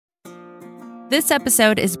This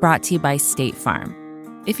episode is brought to you by State Farm.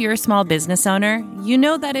 If you're a small business owner, you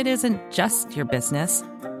know that it isn't just your business,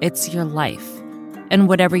 it's your life. And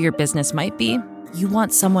whatever your business might be, you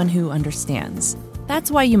want someone who understands. That's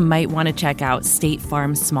why you might want to check out State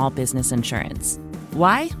Farm Small Business Insurance.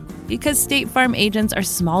 Why? Because State Farm agents are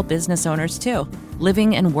small business owners too,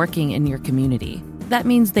 living and working in your community. That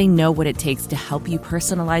means they know what it takes to help you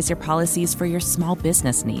personalize your policies for your small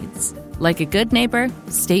business needs. Like a good neighbor,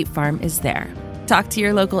 State Farm is there. Talk to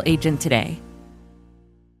your local agent today.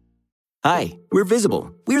 Hi, we're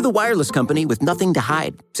Visible. We're the wireless company with nothing to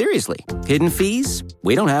hide. Seriously. Hidden fees?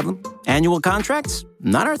 We don't have them. Annual contracts?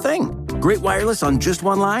 Not our thing. Great wireless on just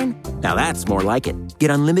one line? Now that's more like it.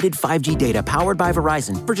 Get unlimited 5G data powered by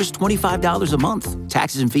Verizon for just $25 a month.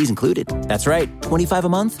 Taxes and fees included. That's right, $25 a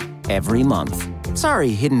month, every month. Sorry,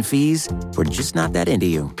 hidden fees. We're just not that into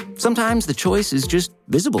you. Sometimes the choice is just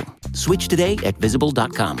Visible. Switch today at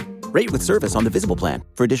Visible.com. Rate with service on the Visible plan.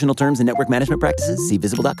 For additional terms and network management practices, see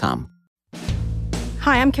Visible.com.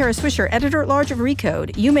 Hi, I'm Kara Swisher, editor-at-large of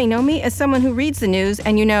Recode. You may know me as someone who reads the news,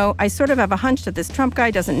 and you know, I sort of have a hunch that this Trump guy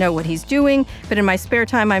doesn't know what he's doing, but in my spare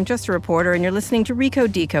time, I'm just a reporter, and you're listening to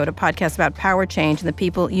Recode, Decode, a podcast about power change and the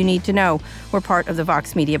people you need to know. We're part of the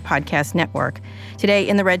Vox Media Podcast Network. Today,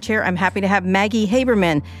 in the red chair, I'm happy to have Maggie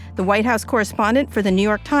Haberman, the White House correspondent for the New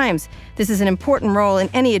York Times. This is an important role in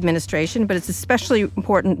any administration, but it's especially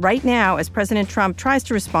important right now as President Trump tries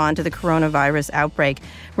to respond to the coronavirus outbreak.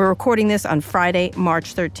 We're recording this on Friday,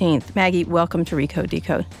 March 13th. Maggie, welcome to Recode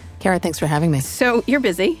Decode. Kara, thanks for having me. So you're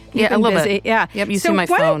busy. Yeah, a little bit. Yeah. Yep, you see my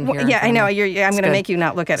phone here. Yeah, I know. I'm going to make you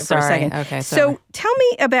not look at it for a second. Okay, so tell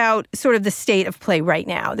me about sort of the state of play right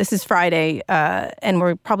now. This is Friday, and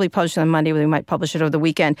we're probably publishing on Monday. We might publish it over the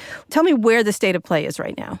weekend. Tell me where the state of play is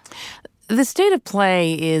right now. The state of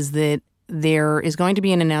play is that there is going to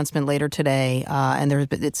be an announcement later today, and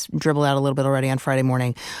it's dribbled out a little bit already on Friday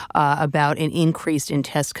morning, about an increase in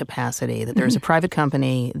test capacity, that there's a private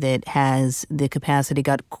company that has the capacity,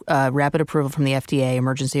 got rapid approval from the FDA,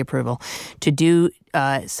 emergency approval, to do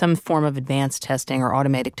some form of advanced testing or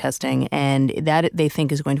automatic testing, and that they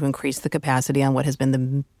think is going to increase the capacity on what has been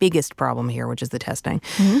the biggest problem here, which is the testing.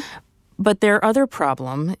 Mm-hmm. But their other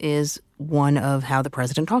problem is one of how the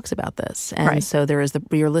president talks about this. And right. So there is the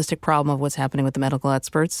realistic problem of what's happening with the medical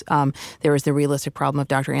experts. There is the realistic problem of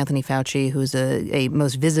Dr. Anthony Fauci, who's a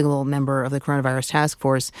most visible member of the coronavirus task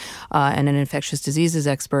force and an infectious diseases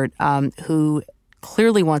expert who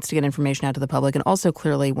clearly wants to get information out to the public and also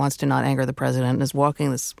clearly wants to not anger the president and is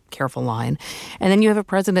walking this careful line. And then you have a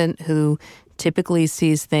president who typically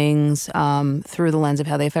sees things through the lens of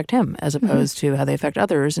how they affect him as opposed to how they affect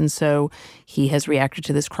others. And so he has reacted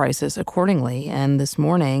to this crisis accordingly. And this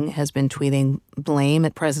morning has been tweeting blame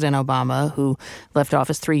at President Obama, who left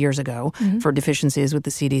office 3 years ago for deficiencies with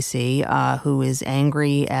the CDC, who is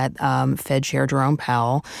angry at Fed Chair Jerome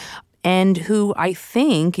Powell, and who I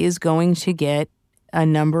think is going to get a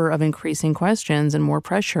number of increasing questions and more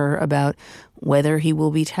pressure about whether he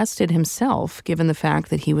will be tested himself, given the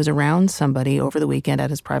fact that he was around somebody over the weekend at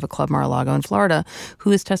his private club, Mar-a-Lago in Florida,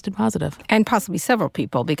 who is tested positive. And possibly several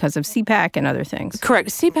people because of CPAC and other things. Correct.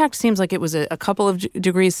 CPAC seems like it was a couple of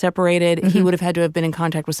degrees separated. Mm-hmm. He would have had to have been in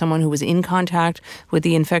contact with someone who was in contact with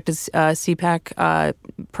the infected CPAC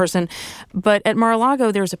person. But at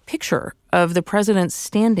Mar-a-Lago, there's a picture of the president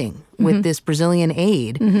standing with this Brazilian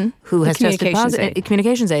aide who has tested positive,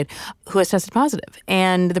 communications aide, who has tested positive.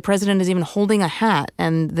 And the president is even holding a hat,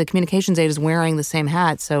 and the communications aide is wearing the same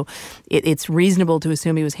hat. So it's reasonable to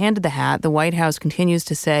assume he was handed the hat. The White House continues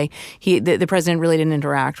to say the president really didn't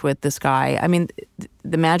interact with this guy. I mean,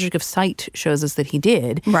 the magic of sight shows us that he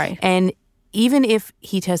did. Right. And even if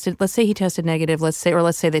he tested, let's say he tested negative, let's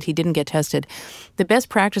say that he didn't get tested, the best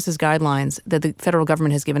practices guidelines that the federal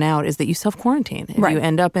government has given out is that you self-quarantine if you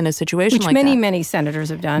end up in a situation like that. Which many senators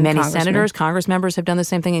have done. Many senators, Congress members have done the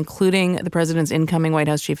same thing, including the president's incoming White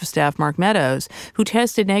House chief of staff, Mark Meadows, who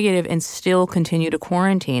tested negative and still continue to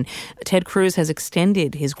quarantine. Ted Cruz has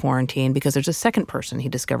extended his quarantine because there's a second person he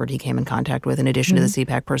discovered he came in contact with in addition to the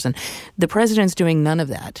CPAC person. The president's doing none of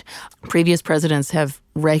that. Previous presidents have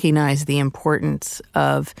recognized the importance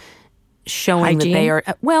of showing hygiene. That they are,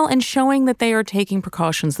 and showing that they are taking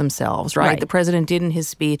precautions themselves, right? The president did in his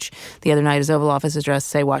speech the other night, his Oval Office address,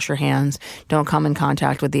 say, wash your hands, don't come in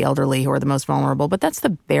contact with the elderly who are the most vulnerable. But that's the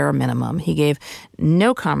bare minimum. He gave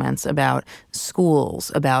no comments about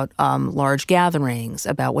schools, about large gatherings,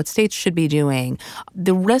 about what states should be doing.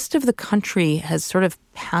 The rest of the country has sort of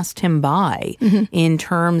passed him by in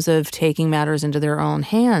terms of taking matters into their own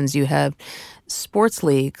hands. You have sports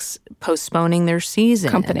leagues postponing their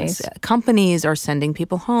seasons. Companies are sending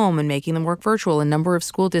people home and making them work virtual. A number of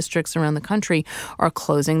school districts around the country are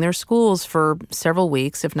closing their schools for several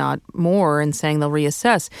weeks, if not more, and saying they'll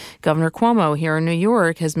reassess. Governor Cuomo here in New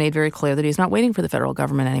York has made very clear that he's not waiting for the federal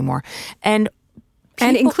government anymore. And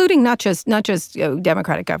including not just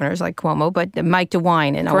Democratic governors like Cuomo, but Mike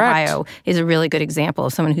DeWine in Ohio is a really good example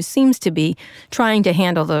of someone who seems to be trying to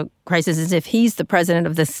handle the crisis as if he's the president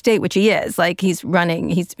of the state, which he is. Like he's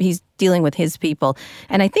dealing with his people.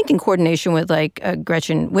 And I think in coordination with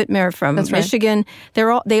Gretchen Whitmer from Michigan,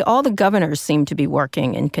 all the governors seem to be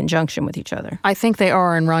working in conjunction with each other. I think they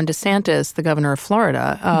are. And Ron DeSantis, the governor of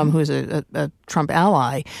Florida, who's a Trump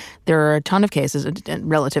ally, there are a ton of cases, a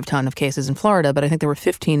relative ton of cases in Florida, but I think there were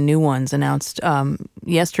 15 new ones announced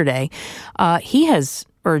yesterday. He has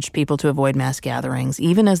urged people to avoid mass gatherings,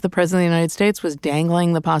 even as the president of the United States was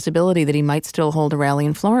dangling the possibility that he might still hold a rally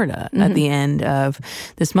in Florida at the end of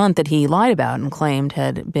this month that he lied about and claimed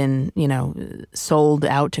had been, sold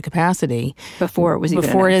out to capacity. Before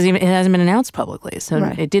it hasn't been announced publicly, so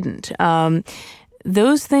it didn't.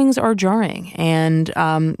 Those things are jarring. And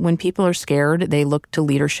when people are scared, they look to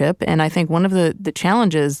leadership. And I think one of the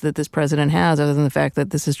challenges that this president has, other than the fact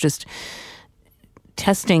that this is just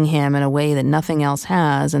testing him in a way that nothing else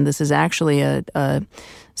has, and this is actually a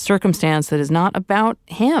circumstance that is not about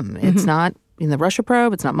him. It's not in the Russia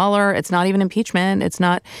probe. It's not Mueller. It's not even impeachment. It's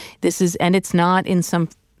not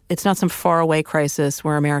some faraway crisis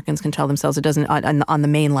where Americans can tell themselves it doesn't on the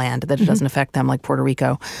mainland that it doesn't affect them, like Puerto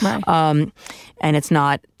Rico. Right. And it's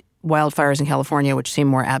not wildfires in California, which seem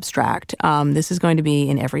more abstract. This is going to be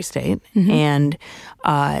in every state. And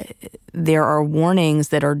there are warnings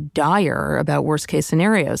that are dire about worst-case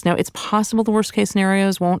scenarios. Now, it's possible the worst-case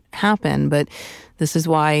scenarios won't happen, but this is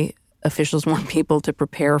why officials want people to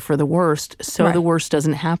prepare for the worst so the worst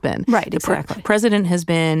doesn't happen. Right, exactly. The president has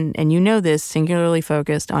been, and you know this, singularly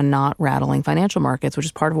focused on not rattling financial markets, which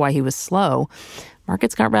is part of why he was slow.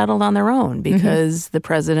 Markets got rattled on their own because the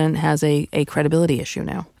president has a credibility issue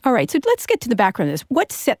now. All right, so let's get to the background of this.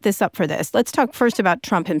 What set this up for this? Let's talk first about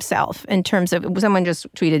Trump himself in terms of, someone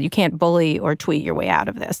just tweeted, you can't bully or tweet your way out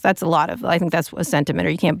of this. That's I think that's a sentiment,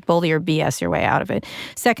 or you can't bully or BS your way out of it.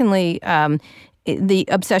 Secondly, the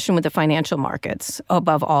obsession with the financial markets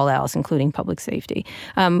above all else, including public safety.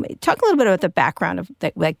 Talk a little bit about the background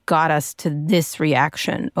that got us to this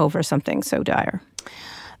reaction over something so dire.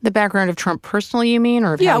 The background of Trump personally, you mean,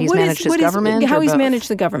 or of how he's managed his government? How he's managed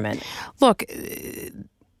the government. Look,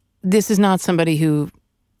 this is not somebody who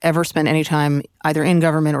ever spent any time either in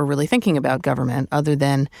government or really thinking about government other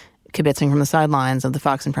than kibitzing from the sidelines of the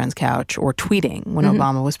Fox and Friends couch or tweeting when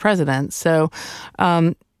Obama was president. So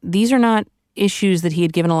these are not issues that he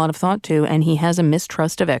had given a lot of thought to, and he has a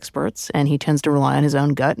mistrust of experts, and he tends to rely on his own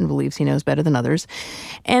gut and believes he knows better than others.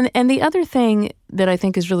 And the other thing that I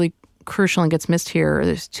think is really crucial and gets missed here,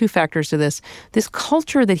 there's two factors to this. This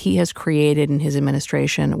culture that he has created in his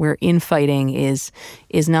administration where infighting is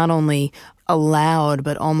not only allowed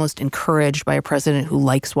but almost encouraged by a president who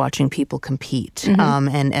likes watching people compete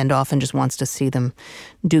and often just wants to see them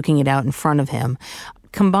duking it out in front of him,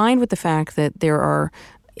 combined with the fact that there are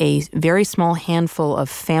a very small handful of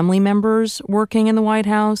family members working in the White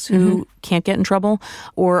House who can't get in trouble,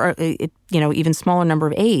 or even smaller number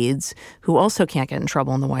of aides who also can't get in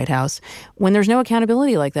trouble in the White House. When there's no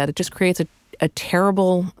accountability like that, it just creates a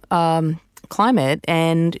terrible climate,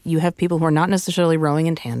 and you have people who are not necessarily rowing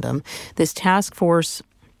in tandem. This task force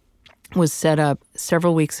was set up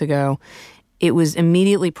several weeks ago. It was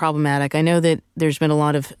immediately problematic. I know that there's been a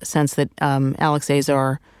lot of sense that Alex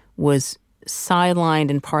Azar was sidelined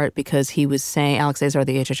in part because he was saying, Alex Azar,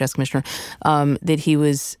 the HHS commissioner, that he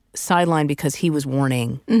was sidelined because he was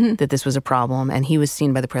warning that this was a problem, and he was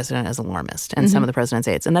seen by the president as alarmist and some of the president's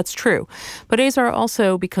aides. And that's true. But Azar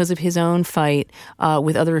also, because of his own fight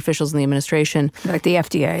with other officials in the administration. Like the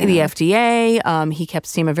FDA. The FDA. He kept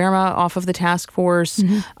Seema Verma off of the task force.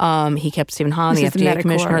 He kept Stephen Hahn, the FDA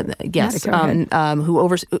commissioner. Yes. Who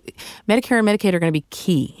Medicare and Medicaid are going to be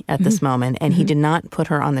key at this moment, and he did not put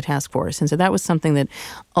her on the task force. And so that was something that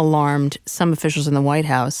alarmed some officials in the White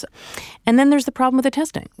House. And then there's the problem with the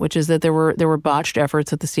testing, which is that there were botched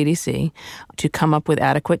efforts at the CDC to come up with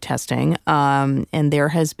adequate testing, and there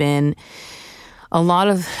has been a lot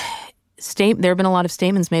of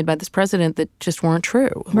statements made by this president that just weren't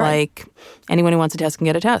true. Right. Like, anyone who wants a test can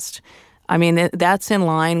get a test. I mean, that's in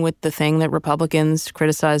line with the thing that Republicans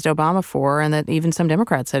criticized Obama for, and that even some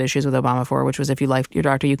Democrats had issues with Obama for, which was if you like your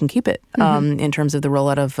doctor, you can keep it, in terms of the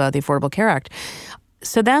rollout of the Affordable Care Act.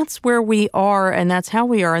 So that's where we are, and that's how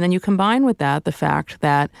we are. And then you combine with that the fact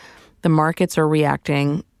that the markets are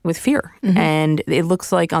reacting with fear. And it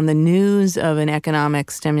looks like on the news of an economic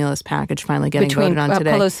stimulus package finally getting voted on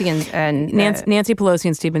today. Pelosi and Nancy Pelosi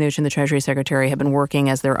and Steve Mnuchin, the Treasury Secretary, have been working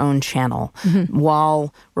as their own channel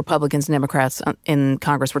while Republicans and Democrats in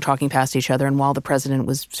Congress were talking past each other and while the president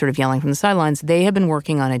was sort of yelling from the sidelines. They have been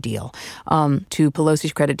working on a deal. To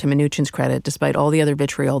Pelosi's credit, to Mnuchin's credit, despite all the other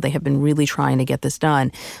vitriol, they have been really trying to get this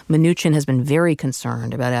done. Mnuchin has been very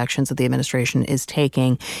concerned about actions that the administration is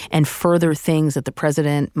taking and further things that the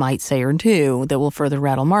president might say or do that will further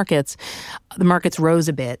rattle markets. The markets rose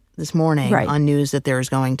a bit this morning on news that there's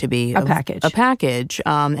going to be a package.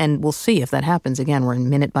 And we'll see if that happens. Again, we're in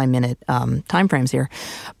minute-by-minute timeframes here.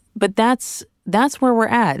 But that's where we're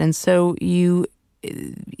at. And so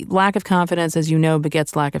lack of confidence, as you know,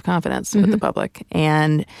 begets lack of confidence with the public.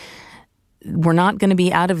 And we're not going to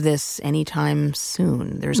be out of this anytime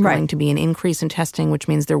soon. There's going to be an increase in testing, which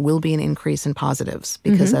means there will be an increase in positives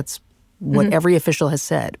because that's what every official has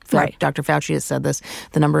said. Dr. Fauci has said this.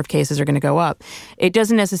 The number of cases are going to go up. It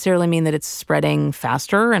doesn't necessarily mean that it's spreading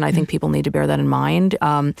faster, and I think people need to bear that in mind.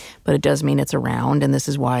 But it does mean it's around, and this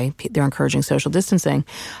is why they're encouraging social distancing.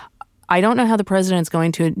 I don't know how the president's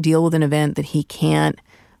going to deal with an event that he can't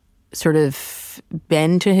sort of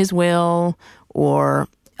bend to his will or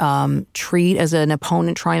treat as an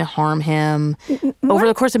opponent trying to harm him over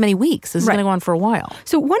the course of many weeks. This is going to go on for a while.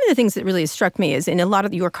 So one of the things that really has struck me is in a lot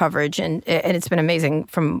of your coverage, and it's been amazing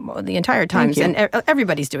from the entire Times, and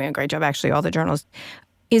everybody's doing a great job, actually, all the journalists,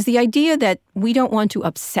 is the idea that we don't want to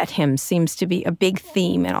upset him seems to be a big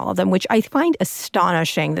theme in all of them, which I find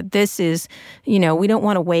astonishing that this is, we don't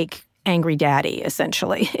want to wake angry daddy,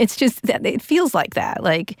 essentially. It's just that it feels like that.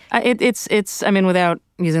 Like it's. I mean, without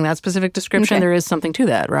using that specific description, there is something to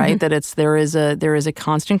that, right? That there is a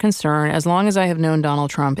constant concern. As long as I have known Donald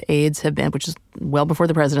Trump, aides have been, which is well before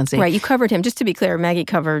the presidency. Right. You covered him. Just to be clear, Maggie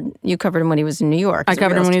covered him when he was in New York. I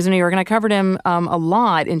covered him when he was in New York, and I covered him a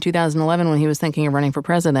lot in 2011 when he was thinking of running for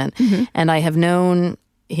president. And I have known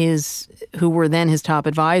who were then his top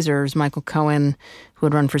advisors, Michael Cohen, who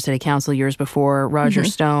had run for city council years before, Roger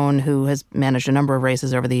Stone, who has managed a number of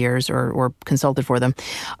races over the years or consulted for them,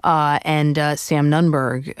 and Sam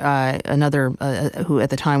Nunberg, another who at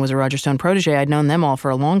the time was a Roger Stone protege. I'd known them all for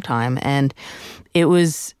a long time, and it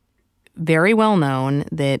was very well known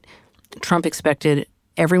that Trump expected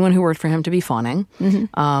everyone who worked for him to be fawning.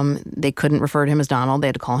 They couldn't refer to him as Donald. They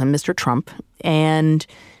had to call him Mr. Trump. And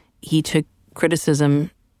he took criticism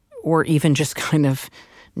or even just kind of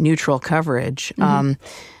neutral coverage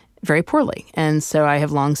very poorly. And so I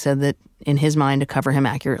have long said that in his mind, to cover him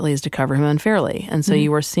accurately is to cover him unfairly. And so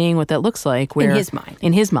you are seeing what that looks like. Where, in his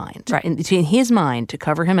mind. Right. In his mind, to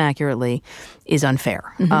cover him accurately is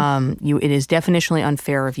unfair. It is definitionally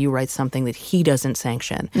unfair if you write something that he doesn't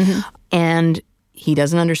sanction. And he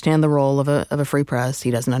doesn't understand the role of a free press.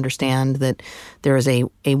 He doesn't understand that there is a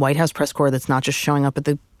White House press corps that's not just showing up at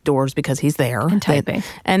the doors because he's there. And typing.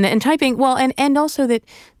 And typing. Well, and also that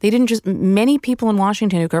they didn't just, many people in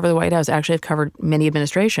Washington who cover the White House actually have covered many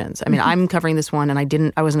administrations. I mean, I'm covering this one, and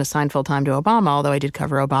I wasn't assigned full time to Obama, although I did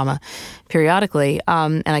cover Obama periodically,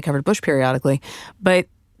 and I covered Bush periodically. But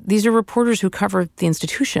these are reporters who cover the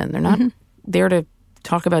institution. They're not there to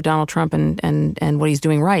talk about Donald Trump and what he's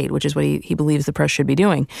doing right, which is what he believes the press should be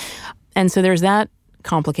doing. And so there's that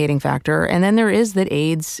complicating factor. And then there is that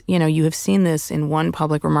aides, you have seen this in one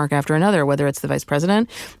public remark after another, whether it's the vice president,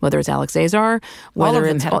 whether it's Alex Azar, whether all of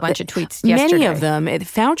them it's had a bunch of tweets yesterday. Many of them.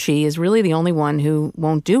 Fauci is really the only one who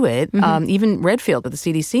won't do it. Even Redfield at the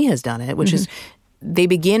CDC has done it, which is they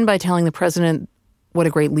begin by telling the president what a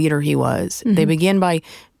great leader he was. They begin by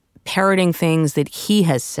parroting things that he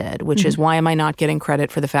has said, which is, why am I not getting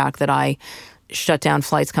credit for the fact that I shut down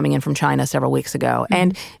flights coming in from China several weeks ago?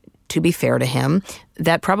 And to be fair to him,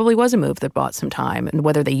 that probably was a move that bought some time. And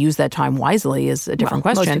whether they use that time wisely is a different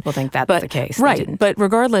question. Most people think that's the case. Right. But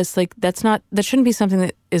regardless, that shouldn't be something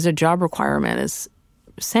that is a job requirement, is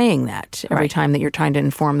saying that every time that you're trying to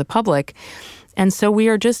inform the public. And so we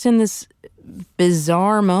are just in this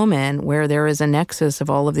bizarre moment where there is a nexus of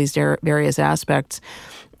all of these various aspects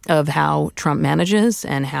of how Trump manages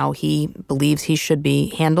and how he believes he should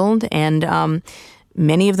be handled. And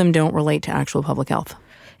many of them don't relate to actual public health.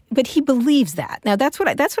 But he believes that. Now, that's what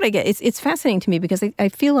I get. It's fascinating to me because I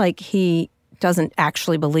feel like he doesn't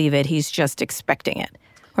actually believe it. He's just expecting it.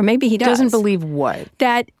 Or maybe he does. Doesn't believe what?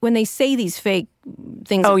 That when they say these fake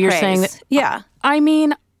things of you're praise, saying that? Yeah. I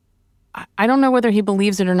mean, I don't know whether he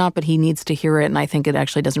believes it or not, but he needs to hear it. And I think it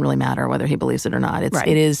actually doesn't really matter whether he believes it or not.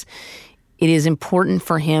 It is important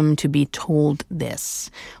for him to be told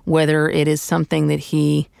this, whether it is something that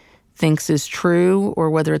he thinks is true or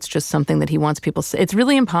whether it's just something that he wants people to say. It's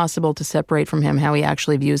really impossible to separate from him how he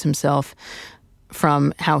actually views himself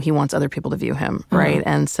from how he wants other people to view him, right? Mm-hmm.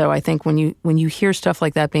 And so I think when you hear stuff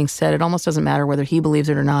like that being said, it almost doesn't matter whether he believes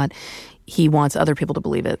it or not. He wants other people to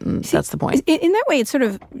believe it, and that's the point. In that way, it sort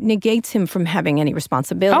of negates him from having any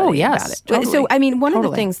responsibility about it. Totally. So, I mean, one of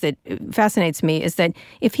the things that fascinates me is that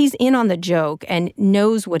if he's in on the joke and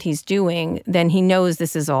knows what he's doing, then he knows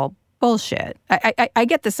this is all bullshit. I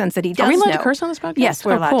get the sense that he does know. Are we allowed to curse on this podcast? Yes,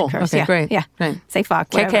 we're allowed to curse. Okay, great. Yeah. Great. Say fuck.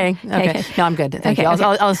 KK. Okay. No, I'm good. Thank you.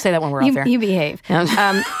 I'll say that when we're off air. You behave.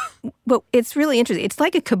 But it's really interesting. It's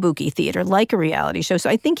like a kabuki theater, like a reality show.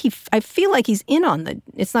 So I think I feel like he's in on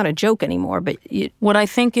it's not a joke anymore, but... What I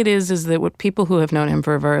think it is that what people who have known him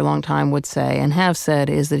for a very long time would say and have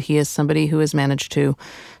said is that he is somebody who has managed to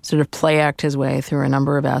sort of play act his way through a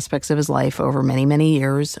number of aspects of his life over many, many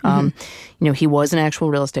years. Mm-hmm. He was an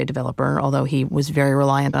actual real estate developer, although he was very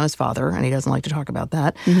reliant on his father, and he doesn't like to talk about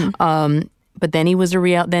that. Mm-hmm. But then he was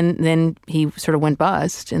then he sort of went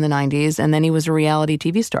bust in the 90s, and then he was a reality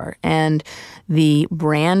TV star. And the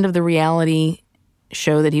brand of the reality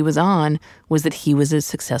show that he was on was that he was a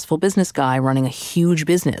successful business guy running a huge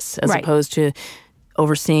business, as opposed to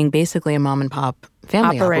overseeing basically a mom and pop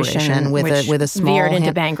family operation with a small veered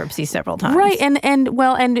into bankruptcy several times. Right, and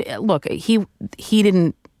look, he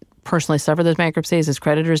didn't personally suffer those bankruptcies. His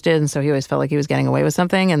creditors did, and so he always felt like he was getting away with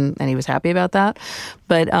something, and he was happy about that.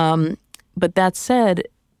 But that said,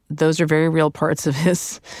 those are very real parts of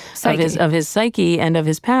his psyche and of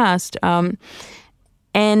his past.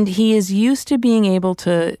 And he is used to being able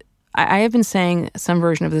to. I have been saying some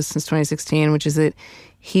version of this since 2016, which is that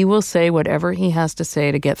he will say whatever he has to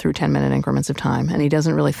say to get through 10-minute increments of time, and he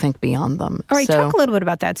doesn't really think beyond them. All right, talk a little bit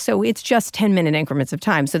about that. So it's just 10-minute increments of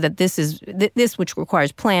time, so that this which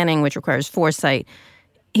requires planning, which requires foresight.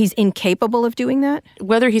 He's incapable of doing that?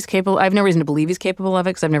 Whether he's capable, I have no reason to believe he's capable of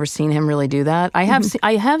it because I've never seen him really do that. I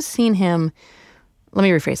have seen him, let me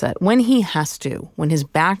rephrase that, when he has to, when his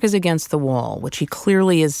back is against the wall, which he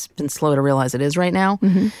clearly has been slow to realize it is right now,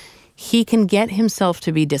 he can get himself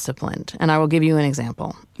to be disciplined. And I will give you an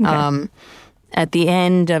example. Okay. At the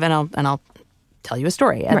end of, and I'll tell you a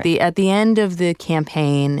story. At the end of the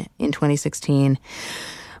campaign in 2016,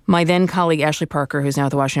 my then colleague Ashley Parker, who's now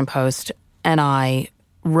at the Washington Post, and I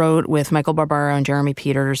wrote with Michael Barbaro and Jeremy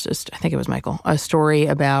Peters, I think it was Michael, a story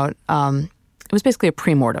about, it was basically a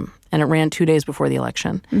pre-mortem, and it ran 2 days before the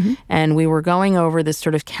election. Mm-hmm. And we were going over this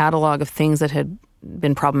sort of catalog of things that had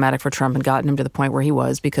been problematic for Trump and gotten him to the point where he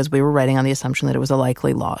was, because we were writing on the assumption that it was a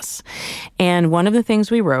likely loss. And one of the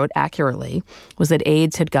things we wrote accurately was that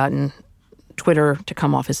aides had gotten Twitter to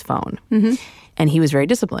come off his phone. Mm-hmm. And he was very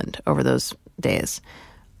disciplined over those days.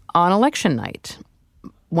 On election night,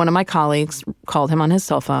 one of my colleagues called him on his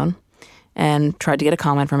cell phone and tried to get a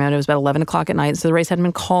comment from him. It was about 11 o'clock at night, so the race hadn't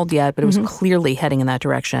been called yet, but it was clearly heading in that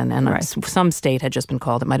direction. And some state had just been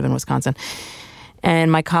called. It might have been Wisconsin.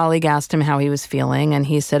 And my colleague asked him how he was feeling, and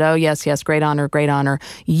he said, "Oh, yes, great honor, great honor.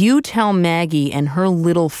 You tell Maggie and her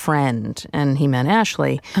little friend," and he meant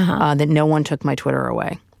Ashley, that no one took my Twitter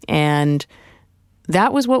away. And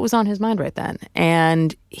that was what was on his mind right then.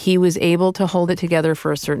 And he was able to hold it together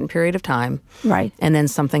for a certain period of time. Right. And then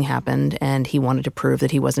something happened, and he wanted to prove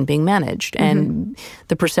that he wasn't being managed. Mm-hmm. And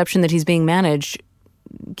the perception that he's being managed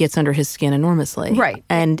gets under his skin enormously. Right.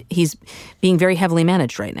 And he's being very heavily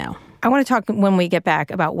managed right now. I want to talk when we get back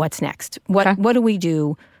about what's next. What do we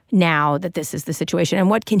do now that this is the situation, and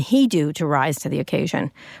what can he do to rise to the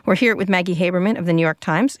occasion? We're here with Maggie Haberman of the New York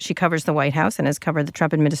Times. She covers the White House and has covered the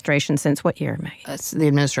Trump administration since what year, Maggie? The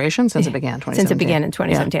administration since it began, 2017. Since it began in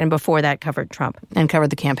 2017, and before that covered Trump. And covered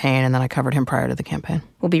the campaign, and then I covered him prior to the campaign.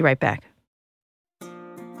 We'll be right back.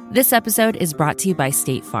 This episode is brought to you by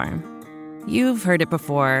State Farm. You've heard it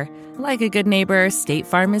before. Like a good neighbor, State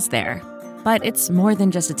Farm is there. But it's more than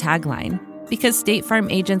just a tagline, because State Farm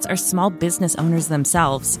agents are small business owners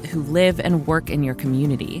themselves who live and work in your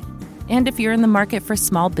community. And if you're in the market for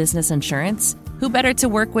small business insurance, who better to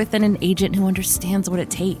work with than an agent who understands what it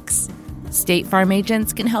takes? State Farm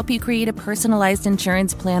agents can help you create a personalized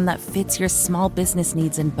insurance plan that fits your small business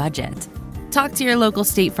needs and budget. Talk to your local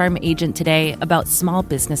State Farm agent today about small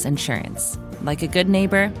business insurance. Like a good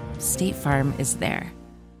neighbor, State Farm is there.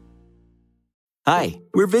 Hi,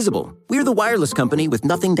 we're Visible. We're the wireless company with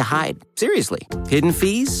nothing to hide. Seriously. Hidden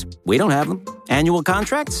fees? We don't have them. Annual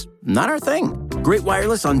contracts? Not our thing. Great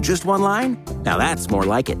wireless on just one line? Now that's more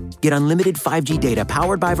like it. Get unlimited 5G data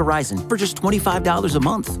powered by Verizon for just $25 a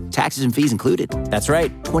month. Taxes and fees included. That's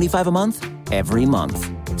right, $25 a month, every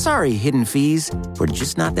month. Sorry, hidden fees. We're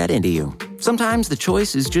just not that into you. Sometimes the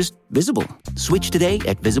choice is just Visible. Switch today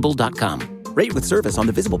at Visible.com. Rate with service on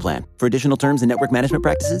the Visible plan. For additional terms and network management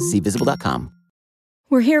practices, see Visible.com.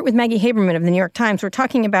 We're here with Maggie Haberman of the New York Times. We're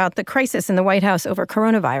talking about the crisis in the White House over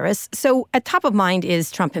coronavirus. So at top of mind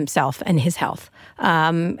is Trump himself and his health.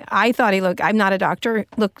 I thought I'm not a doctor.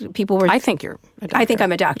 Look, people were... I think you're a doctor. I think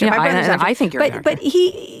I'm a doctor. Yeah, My brother's a doctor. I think you're a doctor. But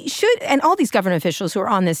he should, and all these government officials who are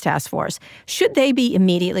on this task force, should they be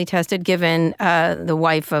immediately tested given the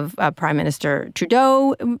wife of Prime Minister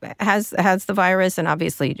Trudeau has the virus, and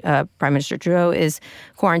obviously Prime Minister Trudeau is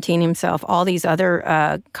quarantining himself. All these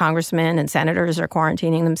other congressmen and senators are quarantining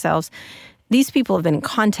themselves. These people have been in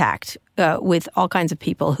contact with all kinds of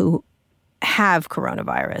people who have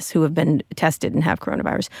coronavirus, who have been tested and have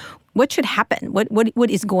coronavirus. What should happen? What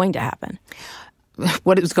is going to happen?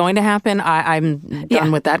 What is going to happen? I'm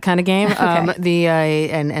done with that kind of game. Okay.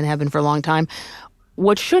 And have been for a long time.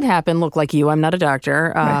 What should happen? Look, like you, I'm not a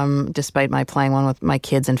doctor, despite my playing one with my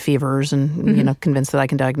kids and fevers, and convinced that I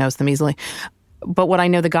can diagnose them easily. But what I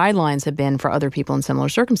know the guidelines have been for other people in similar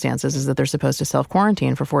circumstances is that they're supposed to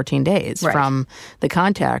self-quarantine for 14 days from the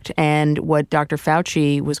contact. And what Dr.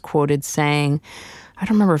 Fauci was quoted saying, I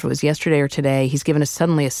don't remember if it was yesterday or today, he's given us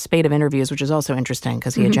suddenly a spate of interviews, which is also interesting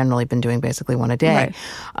because he had generally been doing basically one a day.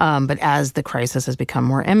 Right. But as the crisis has become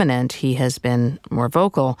more imminent, he has been more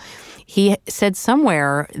vocal. He said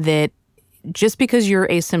somewhere that just because you're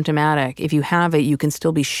asymptomatic, if you have it, you can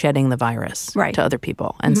still be shedding the virus to other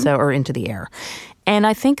people and or into the air. And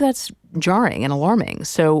I think that's jarring and alarming.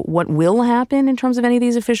 So what will happen in terms of any of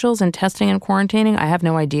these officials and testing and quarantining, I have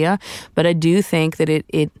no idea. But I do think that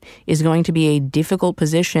it is going to be a difficult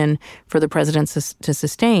position for the president to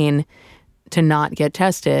sustain, to not get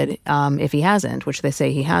tested if he hasn't, which they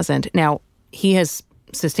say he hasn't. Now, he has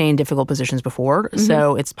sustained difficult positions before,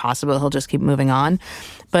 so it's possible he'll just keep moving on.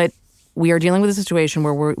 But we are dealing with a situation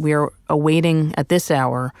where we are awaiting at this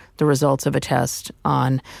hour the results of a test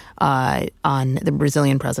on the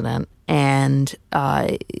Brazilian president and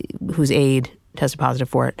whose aide tested positive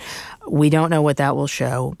for it. We don't know what that will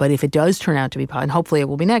show, but if it does turn out to be positive, and hopefully it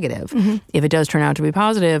will be negative, if it does turn out to be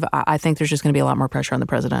positive, I think there's just going to be a lot more pressure on the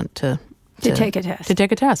president to take a test. To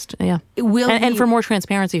take a test, yeah. And for more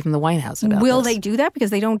transparency from the White House about Will they do that? Because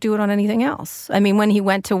they don't do it on anything else. I mean, when he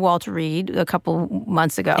went to Walter Reed a couple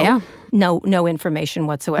months ago, no information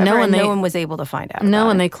whatsoever, no one was able to find out. No,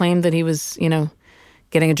 and they claimed that he was,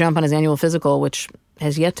 getting a jump on his annual physical, which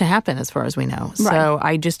has yet to happen as far as we know. So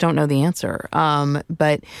I just don't know the answer.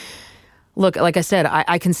 But look, like I said,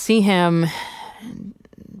 I can see him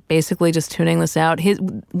basically just tuning this out.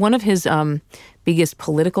 One of his biggest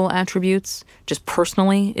political attributes, just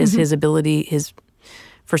personally, is his ability,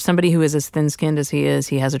 for somebody who is as thin-skinned as he is,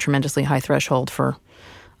 he has a tremendously high threshold for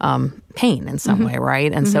pain in some way,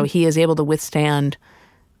 right? And so he is able to withstand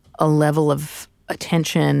a level of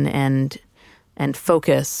attention and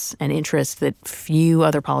focus and interest that few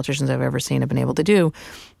other politicians I've ever seen have been able to do,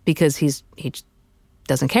 because he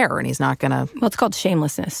doesn't care, and he's not going to... Well, it's called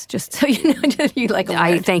shamelessness, just so you know.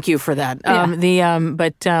 I thank you for that.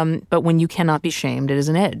 But when you cannot be shamed, it is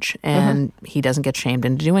an edge, and he doesn't get shamed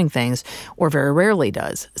into doing things, or very rarely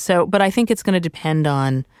does. So, but I think it's going to depend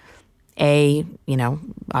on,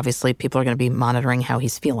 obviously people are going to be monitoring how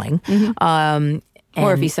he's feeling.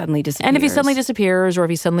 Or if he suddenly disappears. And if he suddenly disappears, or if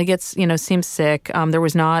he suddenly gets, seems sick. There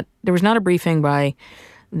was not a briefing by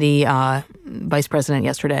the vice president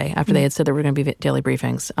yesterday after they had said there were going to be daily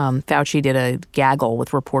briefings. Fauci did a gaggle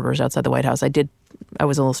with reporters outside the White House. I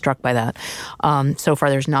was a little struck by that. So far,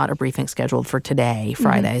 there's not a briefing scheduled for today,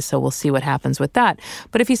 Friday, so we'll see what happens with that.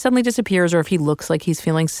 But if he suddenly disappears, or if he looks like he's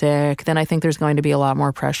feeling sick, then I think there's going to be a lot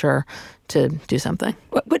more pressure to do something.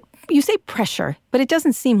 But you say pressure, but it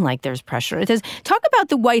doesn't seem like there's pressure. Talk about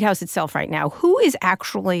the White House itself right now. Who is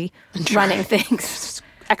actually running things?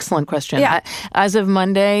 Excellent question. Yeah. As of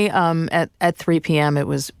Monday at 3 p.m., it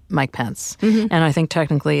was Mike Pence. And I think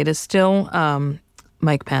technically it is still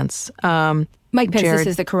Mike Pence. Mike Pence, this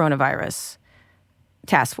is the coronavirus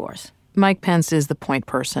task force. Mike Pence is the point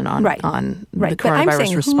person on the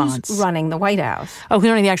coronavirus response. Who's running the White House? Oh, who's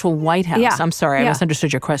running the actual White House? Yeah. I'm sorry, I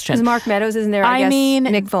misunderstood your question. Because Mark Meadows isn't there. I mean,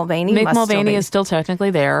 Mick Mulvaney. Mick Mulvaney is still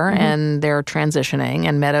technically there, and they're transitioning.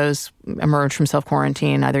 And Meadows emerged from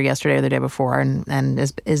self-quarantine either yesterday or the day before, and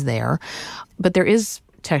is there. But there is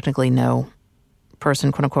technically no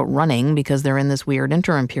person, quote unquote, running, because they're in this weird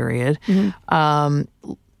interim period.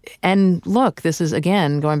 And look, this is,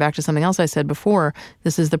 again, going back to something else I said before,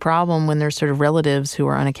 this is the problem when there's sort of relatives who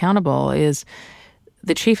are unaccountable, is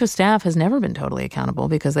the chief of staff has never been totally accountable,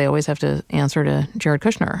 because they always have to answer to Jared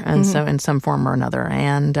Kushner, and so in some form or another,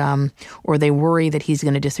 and or they worry that he's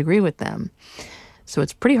going to disagree with them. So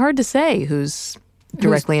it's pretty hard to say who's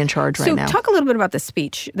directly in charge right now. So talk a little bit about the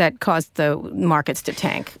speech that caused the markets to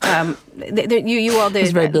tank. You all did. It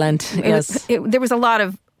was very blunt, yes. There was a lot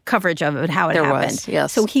of coverage of it, how it happened. There was,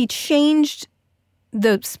 yes. So he changed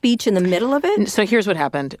the speech in the middle of it? So here's what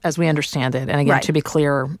happened, as we understand it. And again, to be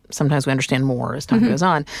clear, sometimes we understand more as time goes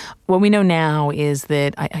on. What we know now is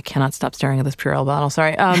that I cannot stop staring at this Purell bottle.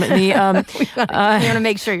 Sorry. You want to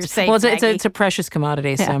make sure you're safe. Well, it's a precious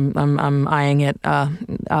commodity, so I'm eyeing it.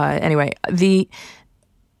 Anyway,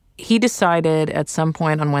 he decided at some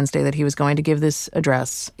point on Wednesday that he was going to give this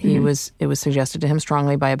address. It was suggested to him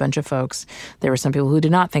strongly by a bunch of folks. There were some people who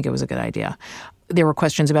did not think it was a good idea. There were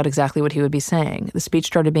questions about exactly what he would be saying. The speech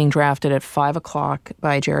started being drafted at 5 o'clock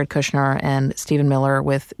by Jared Kushner and Stephen Miller,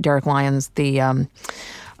 with Derek Lyons, the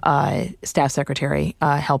staff secretary,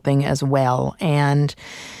 helping as well. And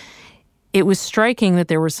it was striking that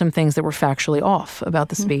there were some things that were factually off about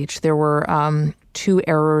the speech. There were 2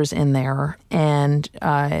 errors in there, and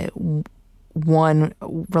one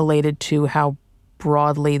related to how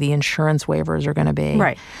broadly the insurance waivers are going to be.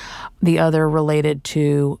 Right. The other related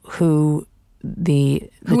to who the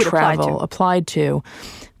travel applied to.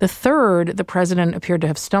 The third, the president appeared to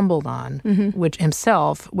have stumbled on, which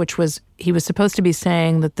was he was supposed to be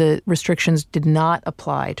saying that the restrictions did not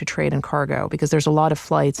apply to trade and cargo, because there's a lot of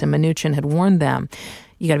flights, and Mnuchin had warned them,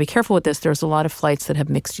 you got to be careful with this. There's a lot of flights that have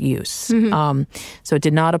mixed use. So it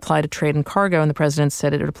did not apply to trade and cargo, and the president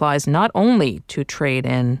said it applies not only to trade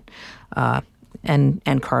and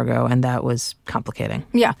cargo, and that was complicating.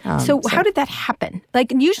 Yeah. So how did that happen?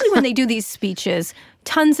 Like, usually when they do these speeches,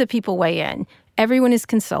 tons of people weigh in. Everyone is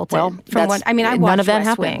consulted. Well, I watched none of that West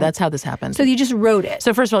happened. Wing. That's how this happened. So you just wrote it.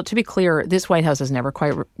 So first of all, to be clear, this White House has never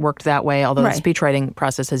quite worked that way, although the speech writing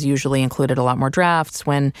process has usually included a lot more drafts.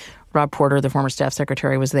 When Rob Porter, the former staff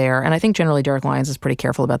secretary, was there, and I think generally Derek Lyons is pretty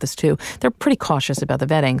careful about this too. They're pretty cautious about the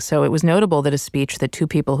vetting. So it was notable that a speech that 2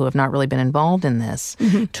 people who have not really been involved in this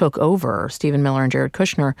took over, Stephen Miller and Jared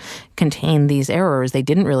Kushner, contained these errors. They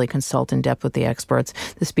didn't really consult in depth with the experts.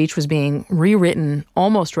 The speech was being rewritten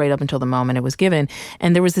almost right up until the moment it was given.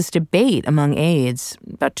 And there was this debate among aides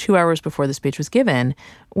about 2 hours before the speech was given,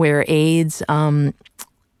 where aides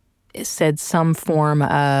said some form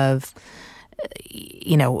of,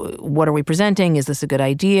 what are we presenting? Is this a good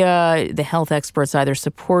idea? The health experts either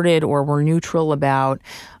supported or were neutral about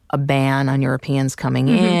a ban on Europeans coming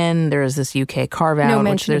in. There is this UK carve-out. No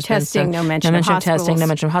mention of testing, no mention of testing, no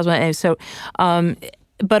mention of hospitals. And so,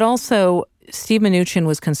 but also, Steve Mnuchin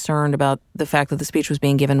was concerned about the fact that the speech was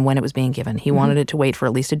being given when it was being given. He wanted it to wait for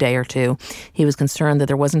at least a day or 2. He was concerned that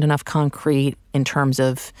there wasn't enough concrete in terms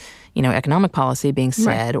of, economic policy being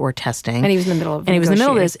said or testing. And he was in the middle of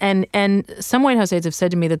this. And some White House aides have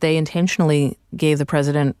said to me that they intentionally gave the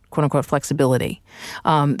president, quote unquote, flexibility.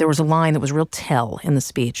 There was a line that was real tell in the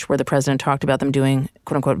speech where the president talked about them doing,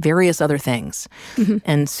 quote unquote, various other things.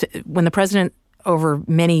 And when the president over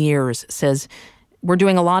many years says, we're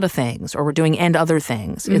doing a lot of things, or we're doing and other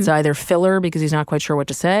things. It's either filler because he's not quite sure what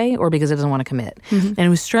to say, or because he doesn't want to commit. And it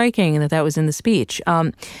was striking that was in the speech.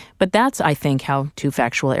 But that's, I think, how 2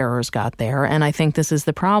 factual errors got there. And I think this is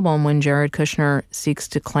the problem when Jared Kushner seeks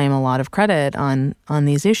to claim a lot of credit on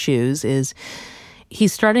these issues, is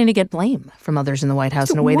he's starting to get blame from others in the White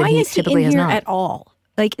House in a way that he typically has not. Why is he in here at all?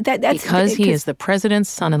 That's because he is the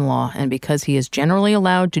president's son-in-law, and because he is generally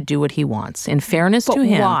allowed to do what he wants. In fairness to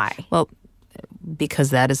him. Why? Well, because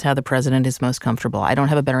that is how the president is most comfortable. I don't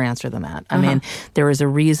have a better answer than that. I mean, there is a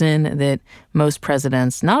reason that most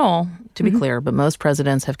presidents, not all, to be clear, but most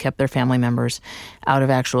presidents have kept their family members out of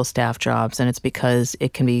actual staff jobs, and it's because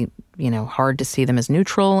it can be, hard to see them as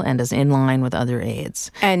neutral and as in line with other aides.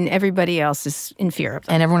 And everybody else is in fear of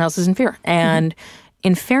them. And everyone else is in fear. And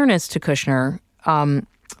in fairness to Kushner,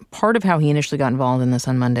 part of how he initially got involved in this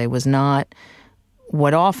on Monday was not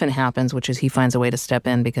what often happens, which is he finds a way to step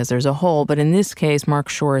in because there's a hole. But in this case, Mark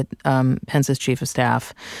Short, Pence's chief of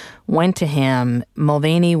staff, went to him.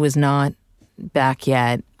 Mulvaney was not back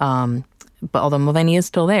yet, but although Mulvaney is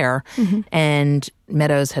still there, and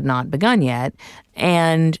Meadows had not begun yet,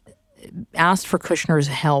 and asked for Kushner's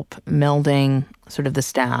help melding sort of the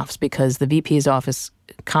staffs, because the VP's office,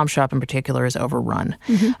 comp shop in particular, is overrun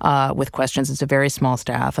with questions. It's a very small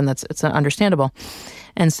staff, and it's understandable.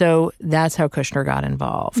 And so that's how Kushner got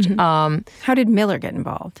involved. How did Miller get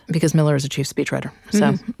involved? Because Miller is a chief speechwriter.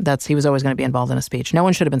 So he was always going to be involved in a speech. No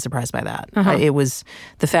one should have been surprised by that. It was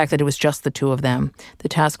the fact that it was just the 2 of them. The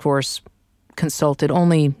task force consulted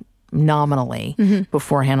only nominally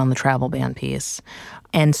beforehand on the travel ban piece.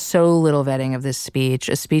 And so little vetting of this speech.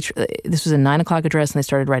 This was a 9 o'clock address, and they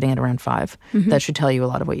started writing it around 5. That should tell you a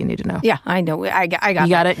lot of what you need to know. Yeah, I know. I got You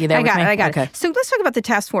got it? You there with me? I got okay. it. So let's talk about the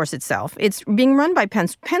task force itself. It's being run by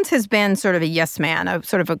Pence. Pence has been sort of a yes man, a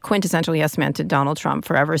sort of a quintessential yes man to Donald Trump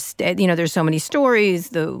forever. There's so many stories,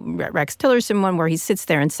 the Rex Tillerson one where he sits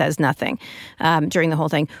there and says nothing during the whole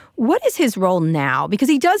thing. What is his role now? Because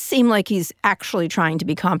he does seem like he's actually trying to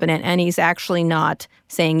be competent, and he's actually not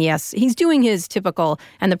saying yes. He's doing his typical,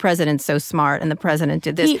 and the president's so smart, and the president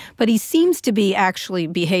did this. But he seems to be actually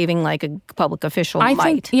behaving like a public official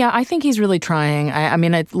might. I think he's really trying.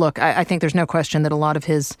 I think there's no question that a lot of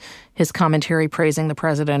his commentary praising the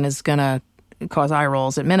president is going to cause eye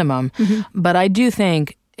rolls at minimum. But I do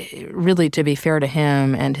think, really, to be fair to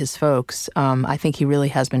him and his folks, I think he really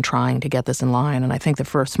has been trying to get this in line. And I think that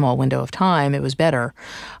for a small window of time, it was better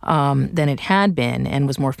than it had been and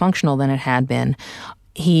was more functional than it had been.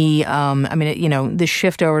 The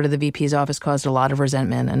shift over to the VP's office caused a lot of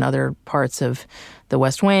resentment in other parts of the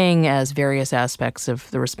West Wing as various aspects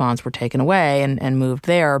of the response were taken away and moved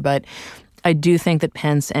there. But I do think that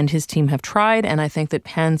Pence and his team have tried, and I think that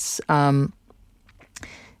Pence, I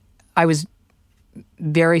was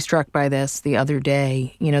very struck by this the other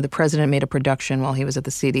day. The president made a production while he was at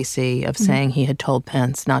the CDC of saying he had told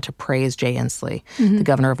Pence not to praise Jay Inslee, the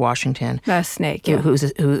governor of Washington. A snake, yeah. Who,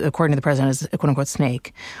 according to the president, is a quote-unquote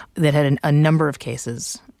snake that had a number of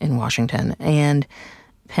cases in Washington. And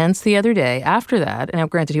Pence the other day, after that, and now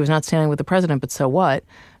granted he was not standing with the president, but so what,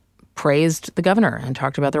 praised the governor and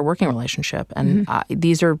talked about their working relationship. And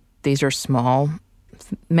these are small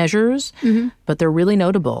measures, but they're really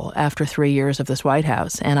notable after 3 years of this White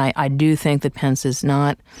House. And I do think that Pence is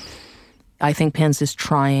not – I think Pence is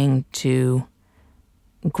trying to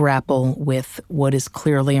grapple with what is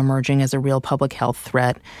clearly emerging as a real public health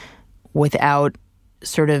threat without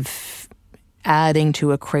sort of adding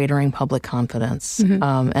to a cratering public confidence.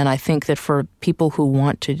 And I think that for people who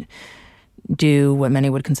want to do what many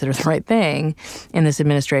would consider the right thing in this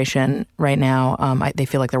administration right now, they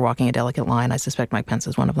feel like they're walking a delicate line. I suspect Mike Pence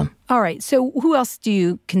is one of them. All right. So who else do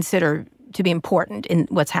you consider to be important in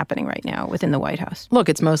what's happening right now within the White House? Look,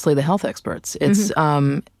 it's mostly the health experts. It's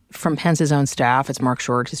from Pence's own staff. It's Mark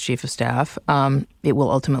Short, his chief of staff. It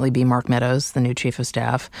will ultimately be Mark Meadows, the new chief of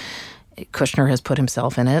staff. Kushner has put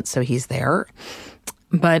himself in it, so he's there.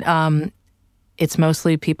 But it's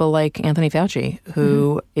mostly people like Anthony Fauci,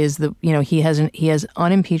 who is he has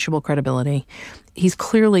unimpeachable credibility. He's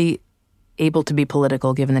clearly able to be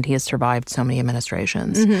political, given that he has survived so many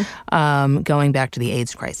administrations, going back to the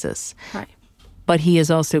AIDS crisis. Right. But he is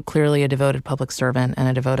also clearly a devoted public servant and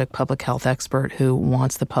a devoted public health expert who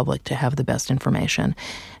wants the public to have the best information.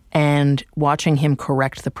 And watching him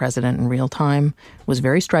correct the president in real time was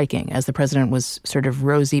very striking, as the president was sort of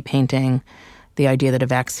rosy painting the idea that a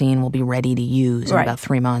vaccine will be ready to use in about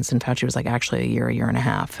 3 months. And Fauci was like, actually, a year and a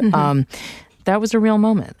half. That was a real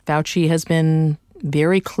moment. Fauci has been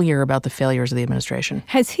very clear about the failures of the administration.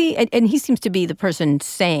 Has he, and he seems to be the person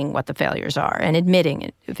saying what the failures are and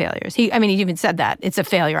admitting failures. He even said that. It's a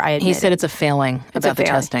failure, I admit. He said it's a failing about the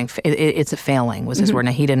testing. It's a failing was his word.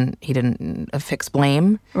 Now, he didn't affix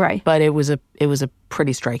blame. Right. But it was a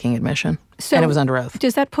pretty striking admission. And it was under oath.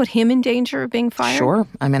 Does that put him in danger of being fired? Sure.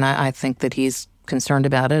 I mean, I think that he's concerned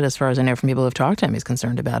about it. As far as I know from people who have talked to him, he's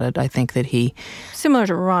concerned about it. I think that he... Similar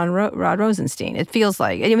to Rod Rosenstein, it feels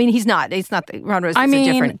like. I mean, he's not. It's not. Rod Rosenstein's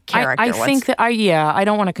a different character. I think that I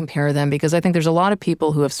don't want to compare them, because I think there's a lot of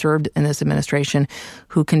people who have served in this administration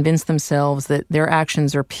who convince themselves that their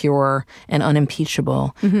actions are pure and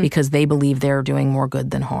unimpeachable because they believe they're doing more good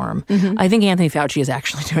than harm. I think Anthony Fauci is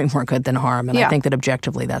actually doing more good than harm, and I think that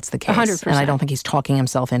objectively that's the case. 100%. And I don't think he's talking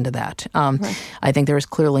himself into that. I think there is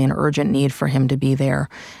clearly an urgent need for him to be there,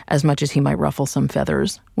 as much as he might ruffle some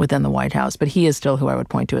feathers within the White House. But he is still who I would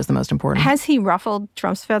point to as the most important. Has he ruffled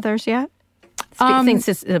Trump's feathers yet? Thinks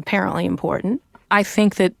it's apparently important. I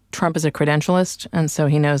think that Trump is a credentialist, and so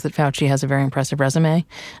he knows that Fauci has a very impressive resume.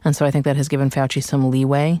 And so I think that has given Fauci some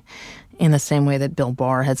leeway, in the same way that Bill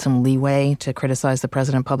Barr had some leeway to criticize the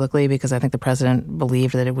president publicly, because I think the president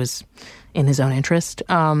believed that it was in his own interest.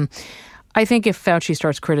 I think if Fauci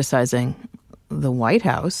starts criticizing the White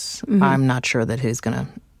House, I'm not sure that he's going to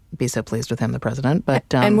be so pleased with him, the president. But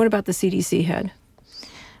and what about the CDC head?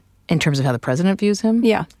 In terms of how the president views him?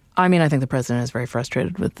 Yeah. I mean, I think the president is very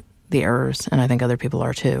frustrated with the errors, and I think other people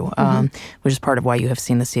are too, which is part of why you have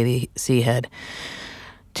seen the CDC head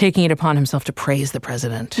taking it upon himself to praise the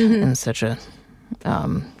president in such a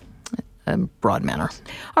a broad manner.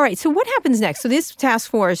 All right. So what happens next? So this task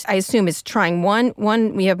force, I assume, is trying one.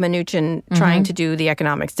 We have Mnuchin trying to do the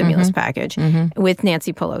economic stimulus package with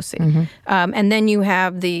Nancy Pelosi. And then you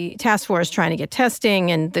have the task force trying to get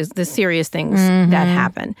testing and the serious things that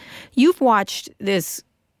happen. You've watched this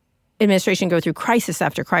administration go through crisis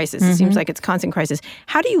after crisis. It seems like it's constant crisis.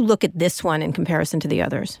 How do you look at this one in comparison to the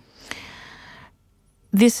others?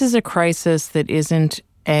 This is a crisis that isn't,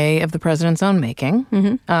 A, of the president's own making.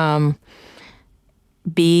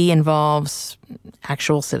 B, involves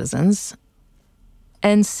actual citizens.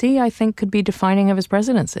 And C, I think, could be defining of his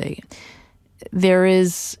presidency.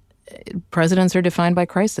 Presidents are defined by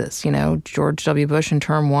crisis. George W. Bush in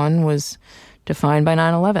term 1 was defined by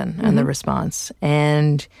 9/11 and the response.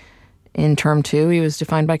 And in term 2, he was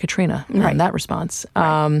defined by Katrina and that response.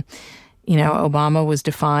 Right. Obama was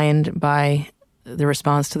defined by the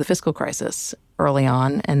response to the fiscal crisis early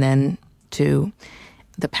on, and then to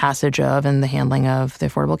the passage of and the handling of the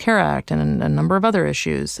Affordable Care Act and a number of other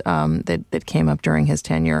issues that came up during his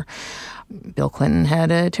tenure. Bill Clinton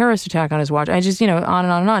had a terrorist attack on his watch. I just, on and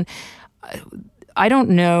on and on. I don't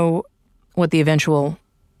know what the eventual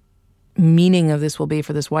meaning of this will be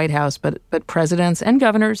for this White House, but presidents and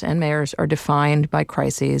governors and mayors are defined by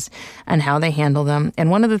crises and how they handle them.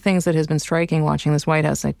 And one of the things that has been striking watching this White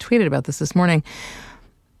House, I tweeted about this morning,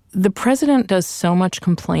 the president does so much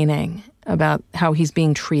complaining about how he's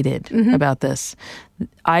being treated about this.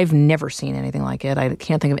 I've never seen anything like it. I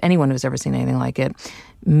can't think of anyone who's ever seen anything like it.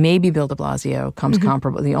 Maybe Bill de Blasio comes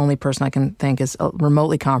comparable. The only person I can think is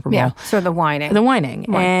remotely comparable. Yeah, so the whining.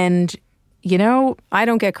 Right. And, I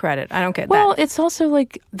don't get credit. I don't get that. Well, it's also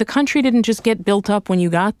like the country didn't just get built up when you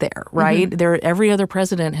got there, right? Every other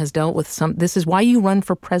president has dealt with this is why you run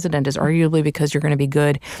for president, is arguably because you're going to be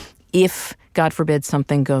good if, God forbid,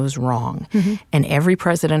 something goes wrong. And every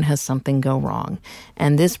president has something go wrong.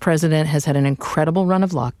 And this president has had an incredible run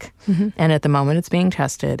of luck. And at the moment it's being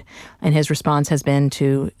tested. And his response has been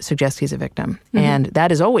to suggest he's a victim. And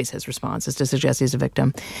that is always his response, is to suggest he's a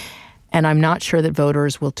victim. And I'm not sure that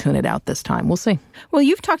voters will tune it out this time. We'll see. Well,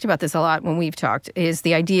 you've talked about this a lot when we've talked, is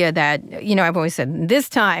the idea that, I've always said, this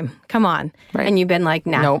time, come on. Right. And you've been like,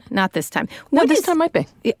 nope, not this time. This time might be.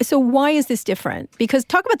 So why is this different? Because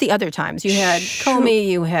talk about the other times. You had Comey,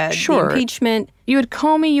 you had the impeachment. You had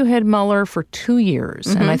Comey, you had Mueller for 2 years.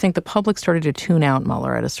 And I think the public started to tune out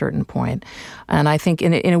Mueller at a certain point. And I think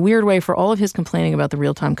in a weird way, for all of his complaining about the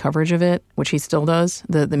real-time coverage of it, which he still does,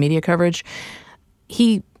 the media coverage,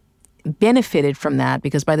 he benefited from that,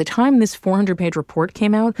 because by the time this 400-page report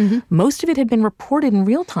came out, most of it had been reported in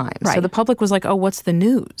real time. Right. So the public was like, oh, what's the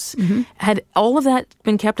news? Had all of that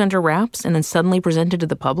been kept under wraps and then suddenly presented to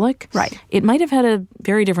the public, it might have had a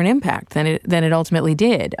very different impact than it ultimately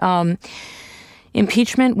did.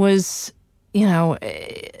 Impeachment was,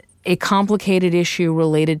 a complicated issue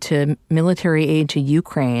related to military aid to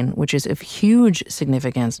Ukraine, which is of huge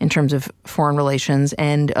significance in terms of foreign relations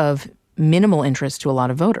and of minimal interest to a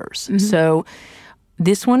lot of voters. So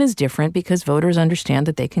this one is different because voters understand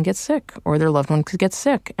that they can get sick or their loved one could get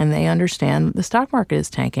sick, and they understand the stock market is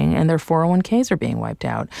tanking and their 401ks are being wiped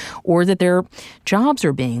out, or that their jobs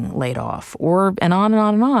are being laid off, and on and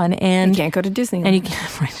on and on. And you can't go to Disneyland. And you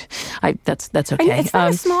can't, that's okay. It's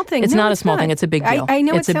not a small thing. It's not a small thing. It's a big deal. I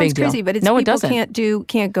know it's it sounds crazy, but it's no, people it doesn't.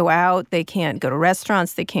 can't go out. They can't go to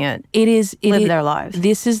restaurants. They can't live their lives.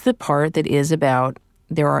 This is the part that is about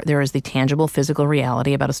there is the tangible physical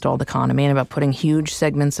reality about a stalled economy and about putting huge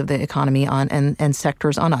segments of the economy on and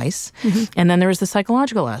sectors on ice. And then there is the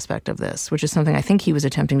psychological aspect of this, which is something I think he was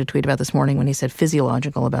attempting to tweet about this morning when he said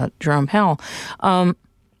physiological about Jerome Powell.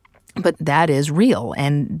 But that is real,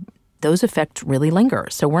 and those effects really linger.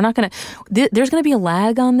 So we're not going to there's going to be a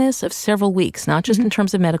lag on this of several weeks, not just in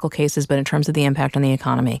terms of medical cases, but in terms of the impact on the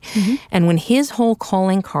economy. And when his whole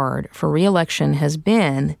calling card for re-election has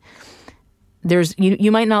been,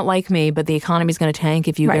 you might not like me, but the economy's going to tank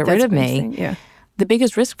if you get rid of me. Yeah. The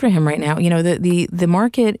biggest risk for him right now, the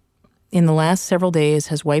market in the last several days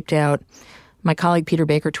has wiped out. My colleague Peter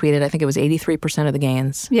Baker tweeted, I think it was 83% of the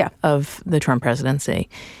gains of the Trump presidency.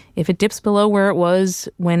 If it dips below where it was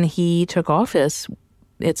when he took office,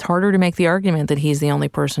 it's harder to make the argument that he's the only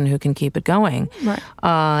person who can keep it going. Right.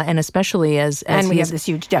 And especially as we have this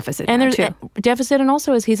huge deficit and now, there's too. Deficit, and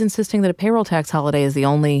also as he's insisting that a payroll tax holiday is the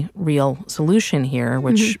only real solution here,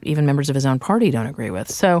 which even members of his own party don't agree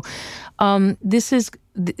with. So this is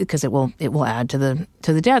because it will add to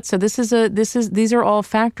the debt. So these are all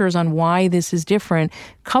factors on why this is different,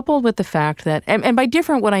 coupled with the fact that, and by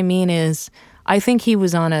different what I mean is, I think he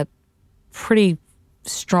was on a pretty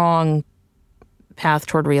strong path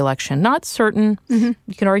toward re-election. Not certain. You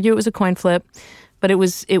can argue it was a coin flip, but it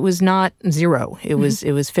was not zero. It was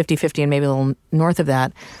 50-50 and maybe a little north of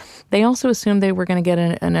that. They also assumed they were going to get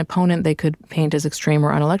an opponent they could paint as extreme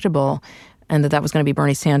or unelectable, and that was going to be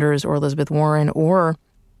Bernie Sanders or Elizabeth Warren or,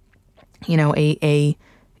 a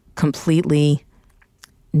completely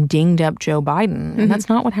dinged up Joe Biden. And that's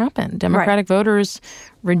not what happened. Democratic voters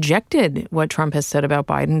rejected what Trump has said about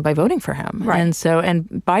Biden by voting for him. Right. And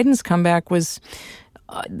Biden's comeback was,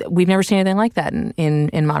 we've never seen anything like that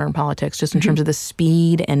in modern politics, just in terms of the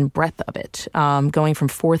speed and breadth of it, going from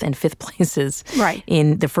 4th and 5th places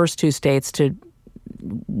in the first 2 states to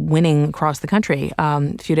winning across the country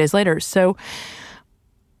a few days later. So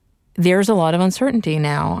there's a lot of uncertainty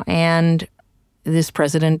now, and this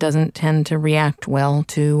president doesn't tend to react well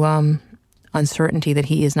to uncertainty that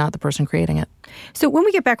he is not the person creating it. So when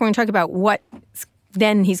we get back, we're going to talk about what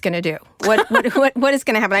then he's going to do. What is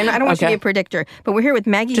going to happen? I don't want you to be a predictor, but we're here with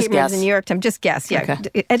Maggie Haberman of the New York Times. Just guess. Yeah.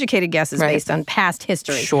 Okay. Educated guesses based on past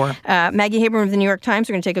history. Sure. Maggie Haberman of the New York Times.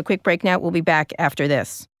 We're going to take a quick break now. We'll be back after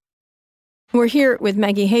this. We're here with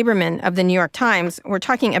Maggie Haberman of the New York Times. We're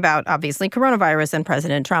talking about, obviously, coronavirus and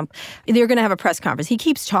President Trump. They're going to have a press conference. He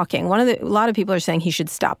keeps talking. A lot of people are saying he should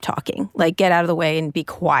stop talking, like get out of the way and be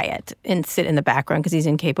quiet and sit in the background because he's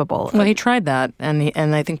incapable. Well, he tried that, and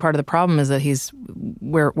I think part of the problem is that he's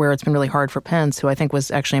where it's been really hard for Pence, who I think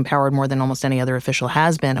was actually empowered more than almost any other official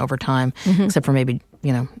has been over time, except for maybe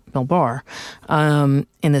Bill Barr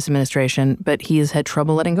in this administration, but he has had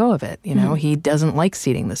trouble letting go of it. He doesn't like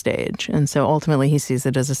ceding the stage, and so ultimately he sees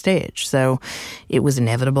it as a stage. So it was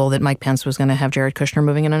inevitable that Mike Pence was going to have Jared Kushner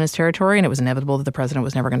moving in on his territory, and it was inevitable that the president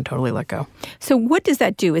was never going to totally let go. So what does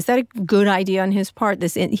that do? Is that a good idea on his part?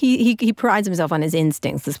 He prides himself on his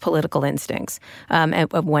instincts, his political instincts,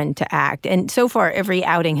 of when to act. And so far, every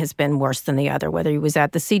outing has been worse than the other, whether he was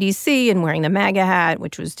at the CDC and wearing the MAGA hat,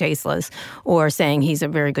 which was tasteless, or saying he's a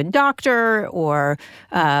very good doctor, or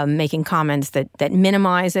making comments that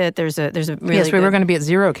minimize it. There's a really yes, we were going to be at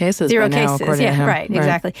 0 cases. Zero by now, cases, yeah, right,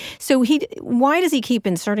 exactly. So why does he keep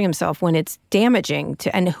inserting himself when it's damaging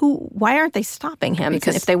to? And why aren't they stopping him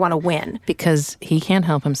if they want to win? Because he can't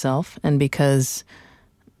help himself, and because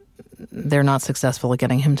they're not successful at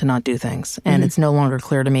getting him to not do things. And it's no longer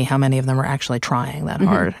clear to me how many of them are actually trying that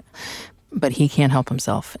hard. But he can't help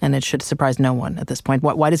himself, and it should surprise no one at this point.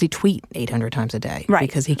 Why does he tweet 800 times a day? Right.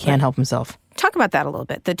 Because he can't help himself. Talk about that a little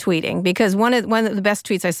bit, the tweeting, because one of the best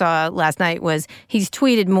tweets I saw last night was he's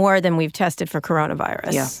tweeted more than we've tested for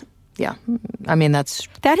coronavirus. Yeah. I mean, that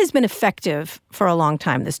has been effective for a long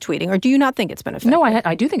time, this tweeting. Or do you not think it's been effective? No,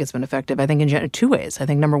 I do think it's been effective. I think in 2 ways. I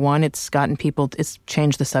think, number one, it's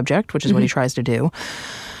changed the subject, which is what he tries to do.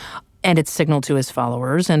 And it's signaled to his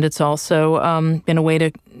followers, and it's also been a way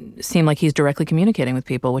to seem like he's directly communicating with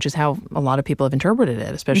people, which is how a lot of people have interpreted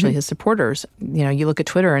it, especially his supporters. You look at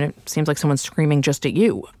Twitter, and it seems like someone's screaming just at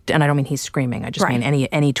you. And I don't mean he's screaming. I just mean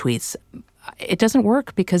any tweets. It doesn't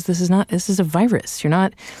work because this is a virus.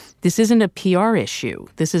 This isn't a PR issue.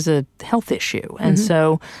 This is a health issue. And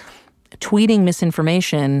so tweeting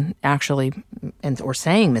misinformation or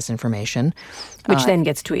saying misinformation, which then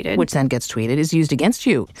gets tweeted, is used against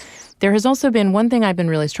you. There has also been one thing I've been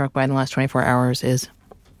really struck by in the last 24 hours is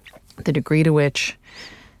the degree to which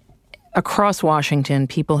across Washington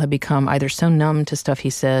people have become either so numb to stuff he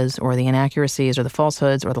says or the inaccuracies or the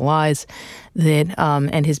falsehoods or the lies that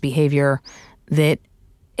and his behavior that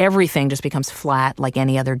everything just becomes flat like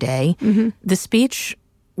any other day. The speech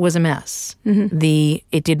was a mess.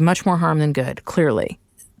 It did much more harm than good, clearly.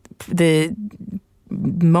 The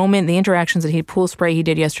interactions that pool spray he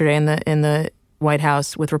did yesterday in the White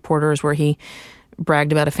House with reporters where he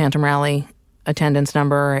bragged about a Phantom Rally attendance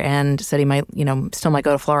number and said he might, still might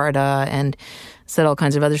go to Florida and said all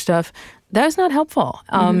kinds of other stuff. That was not helpful.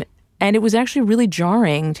 And it was actually really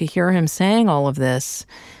jarring to hear him saying all of this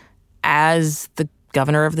as the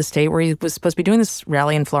governor of the state where he was supposed to be doing this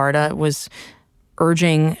rally in Florida was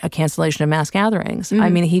urging a cancellation of mass gatherings. I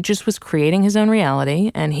mean, he just was creating his own reality,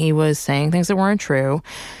 and he was saying things that weren't true.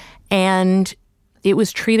 And it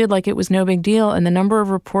was treated like it was no big deal. And the number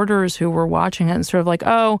of reporters who were watching it and sort of like,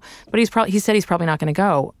 oh, but he said he's probably not going to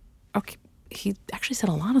go. Okay, he actually said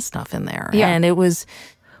a lot of stuff in there. Yeah. And it was...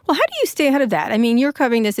 Well, how do you stay ahead of that? I mean, you're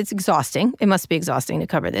covering this. It's exhausting. It must be exhausting to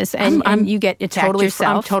cover this. And you get attacked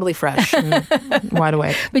yourself. I'm totally fresh and wide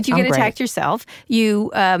awake. But you get attacked yourself.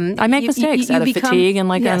 I make mistakes out of fatigue.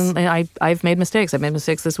 And I've made mistakes. I've made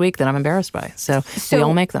mistakes this week that I'm embarrassed by. So we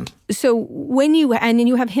all make them. So when you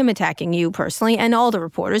have him attacking you personally and all the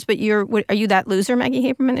reporters, but are you that loser, Maggie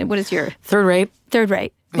Haberman? What is your... Third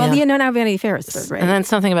rate. Well, now Vanity Fair is third rate. And then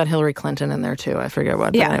something about Hillary Clinton in there, too. I forget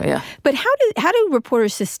what. Yeah. But anyway, yeah. But how do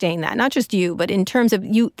reporters sustain that? Not just you, but in terms of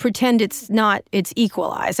you pretend it's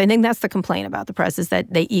equalized. I think that's the complaint about the press, is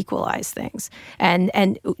that they equalize things. And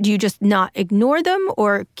do you just not ignore them,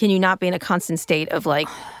 or can you not be in a constant state of like,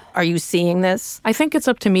 are you seeing this? I think it's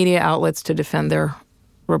up to media outlets to defend their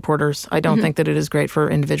reporters. I don't think that it is great for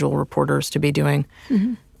individual reporters to be doing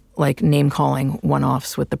like name-calling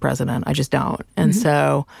one-offs with the president. I just don't. And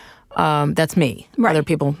so that's me. Right. Other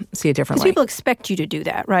people see it differently. Because people expect you to do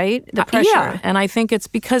that, right? The pressure. Yeah, and I think it's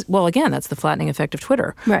because, well, again, that's the flattening effect of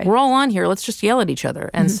Twitter. Right. We're all on here. Let's just yell at each other.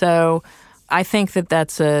 And so I think that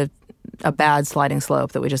that's a bad sliding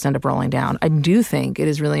slope that we just end up rolling down. I do think it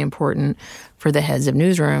is really important for the heads of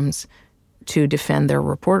newsrooms to defend their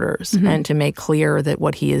reporters and to make clear that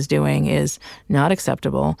what he is doing is not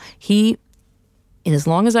acceptable. And as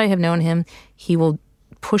long as I have known him, he will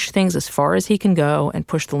push things as far as he can go and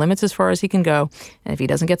push the limits as far as he can go. And if he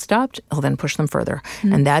doesn't get stopped, he'll then push them further.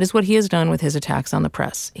 And that is what he has done with his attacks on the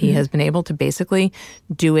press. He has been able to basically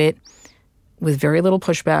do it with very little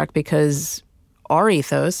pushback, because our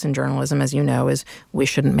ethos in journalism, as you know, is we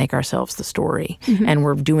shouldn't make ourselves the story. And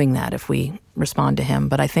we're doing that if we respond to him.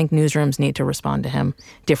 But I think newsrooms need to respond to him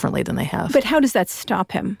differently than they have. But how does that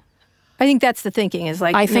stop him? I think that's the thinking, is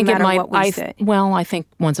like, no matter what we say. Well, I think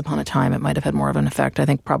once upon a time it might have had more of an effect. I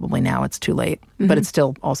think probably now it's too late. But it's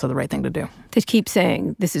still also the right thing to do. To keep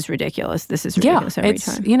saying, this is ridiculous every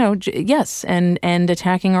time. Yes. And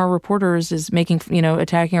attacking our reporters is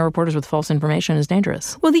attacking our reporters with false information is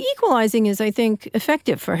dangerous. Well, the equalizing is, I think,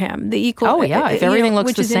 effective for him. If everything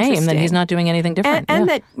looks the same, then he's not doing anything different. And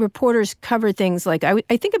that reporters cover things like, I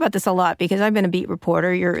think about this a lot because I've been a beat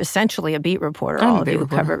reporter. You're essentially a beat reporter, all of you who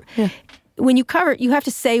cover. Yeah. When you cover, you have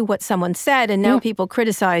to say what someone said, and now people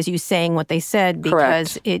criticize you saying what they said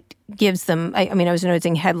because it gives them. I was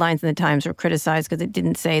noticing headlines in the Times were criticized because it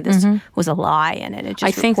didn't say this was a lie in it. It just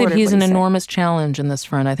I think that he's an enormous challenge in this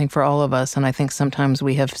front. I think for all of us, and I think sometimes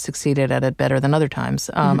we have succeeded at it better than other times.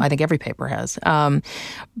 I think every paper has,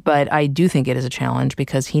 but I do think it is a challenge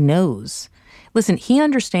because he knows. Listen, he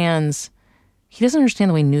understands. He doesn't understand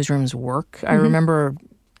the way newsrooms work. I remember,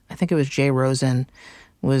 I think it was Jay Rosen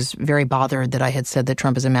was very bothered that I had said that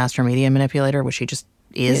Trump is a master media manipulator, which he just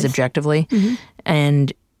is objectively.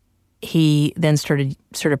 And he then started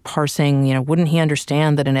sort of parsing, wouldn't he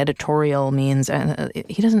understand that an editorial means,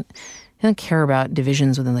 he doesn't care about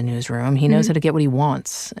divisions within the newsroom. He knows how to get what he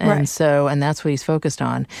wants. And and that's what he's focused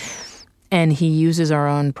on. And he uses our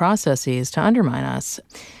own processes to undermine us.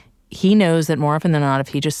 He knows that more often than not, if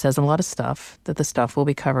he just says a lot of stuff, that the stuff will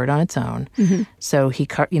be covered on its own. So he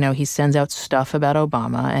sends out stuff about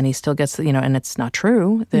Obama, and he still gets, and it's not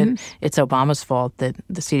true that it's Obama's fault that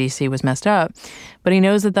the CDC was messed up. But he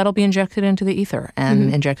knows that that'll be injected into the ether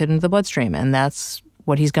and injected into the bloodstream, and that's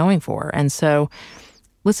what he's going for. And so,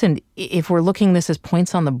 listen, if we're looking this as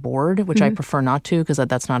points on the board, which I prefer not to because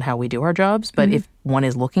that's not how we do our jobs, but if one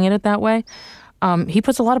is looking at it that way, he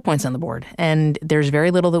puts a lot of points on the board, and there's very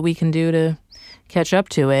little that we can do to catch up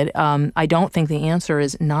to it. I don't think the answer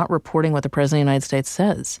is not reporting what the President of the United States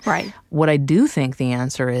says. Right. What I do think the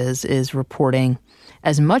answer is reporting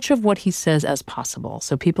as much of what he says as possible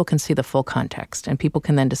so people can see the full context and people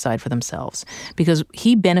can then decide for themselves. Because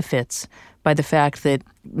he benefits by the fact that,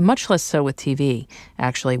 much less so with TV,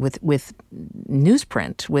 actually, with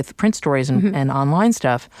newsprint, with print stories and online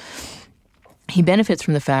stuff, he benefits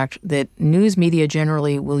from the fact that news media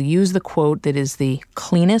generally will use the quote that is the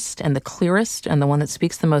cleanest and the clearest and the one that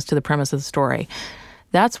speaks the most to the premise of the story.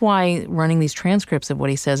 That's why running these transcripts of what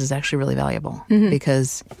he says is actually really valuable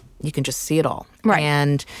because you can just see it all. Right.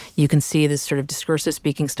 And you can see this sort of discursive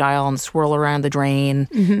speaking style and swirl around the drain,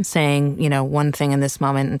 saying, one thing in this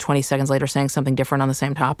moment and 20 seconds later saying something different on the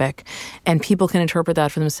same topic. And people can interpret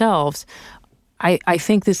that for themselves. I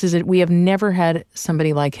think we have never had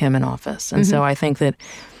somebody like him in office. And so I think that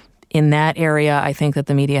in that area, I think that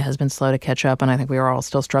the media has been slow to catch up, and I think we are all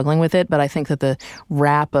still struggling with it. But I think that the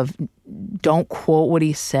rap of don't quote what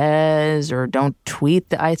he says or don't tweet,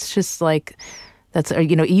 it's just like, that's,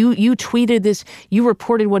 you tweeted this, you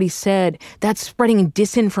reported what he said, that's spreading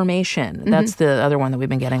disinformation. That's the other one that we've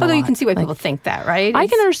been getting a lot. Although you can see why people think that, right? I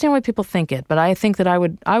can understand why people think it, but I think that I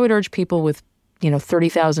would urge people with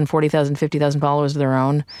 30,000, 40,000, 50,000 followers of their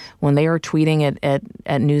own, when they are tweeting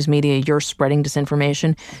at news media, you're spreading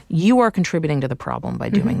disinformation, you are contributing to the problem by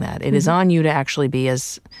doing that. It is on you to actually be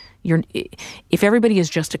if everybody is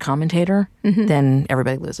just a commentator, then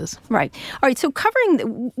everybody loses. Right. All right, so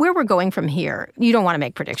covering where we're going from here, you don't want to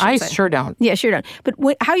make predictions. I sure don't. Yeah, sure don't.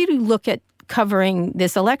 But how do you look at covering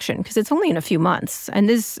this election? Because it's only in a few months. And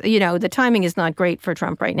this, the timing is not great for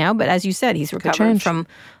Trump right now. But as you said, he's recovered from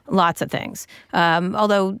lots of things.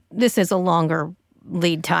 Although this is a longer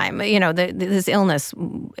lead time. This illness,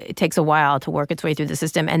 it takes a while to work its way through the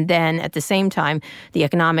system. And then at the same time, the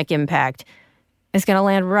economic impact is going to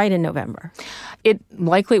land right in November. It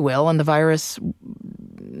likely will, and the virus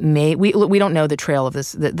may. We don't know the trail of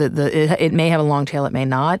this. It may have a long tail. It may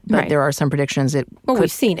not. But there are some predictions.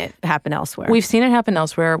 We've seen it happen elsewhere. We've seen it happen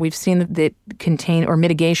elsewhere. We've seen that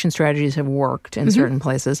mitigation strategies have worked in certain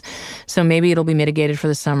places. So maybe it'll be mitigated for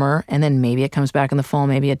the summer, and then maybe it comes back in the fall.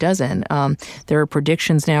 Maybe it doesn't. There are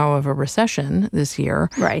predictions now of a recession this year.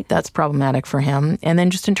 Right. That's problematic for him. And then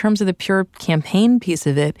just in terms of the pure campaign piece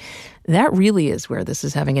of it, that really is where this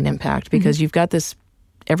is having an impact because you've got this.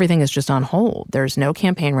 Everything is just on hold. There's no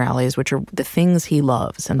campaign rallies, which are the things he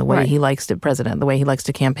loves and the way he likes to the way he likes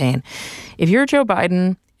to campaign. If you're Joe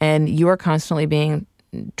Biden and you are constantly being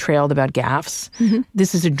trailed about gaffes,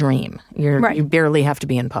 this is a dream. You barely have to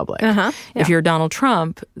be in public. If you're Donald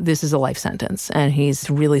Trump, this is a life sentence, and he's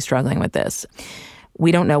really struggling with this.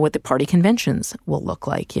 We don't know what the party conventions will look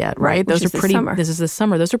like yet, right? Those are pretty. This is the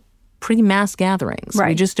summer. Those are pretty mass gatherings. Right.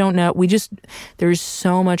 We just don't know. There's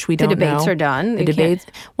so much we don't know. The debates are done. The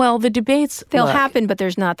debates... They'll happen, but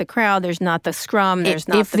there's not the crowd, there's not the scrum, there's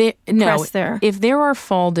not the press there. If there are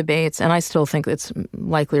fall debates, and I still think it's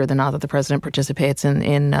likelier than not that the president participates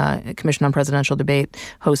in Commission on Presidential Debate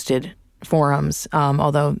hosted forums,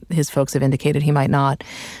 although his folks have indicated he might not.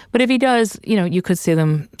 But if he does, you could see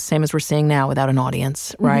them, same as we're seeing now, without an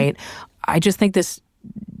audience, right? I just think this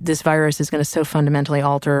virus is going to so fundamentally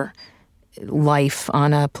alter life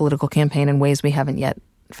on a political campaign in ways we haven't yet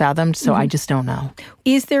fathomed. So I just don't know.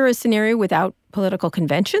 Is there a scenario without political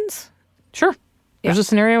conventions? Sure. There's a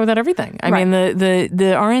scenario without everything. I mean, the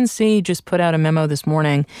RNC just put out a memo this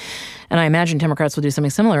morning, and I imagine Democrats will do something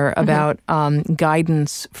similar about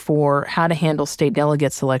guidance for how to handle state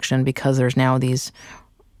delegate selection because there's now these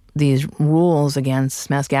rules against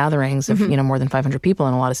mass gatherings of more than 500 people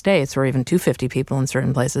in a lot of states, or even 250 people in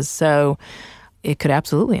certain places. So it could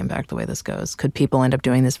absolutely impact the way this goes. Could people end up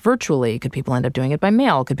doing this virtually? Could people end up doing it by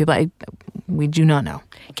mail? We do not know.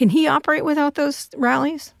 Can he operate without those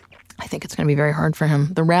rallies? I think it's going to be very hard for him.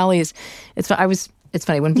 The rallies, it's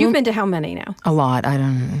funny. When You've been to how many now? A lot. I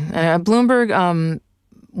don't know. Bloomberg,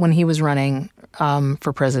 when he was running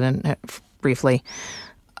for president briefly,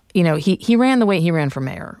 he ran the way he ran for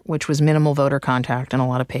mayor, which was minimal voter contact and a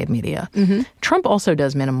lot of paid media. Trump also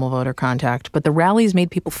does minimal voter contact, but the rallies made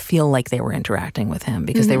people feel like they were interacting with him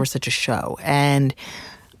because they were such a show. And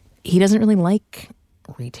he doesn't really like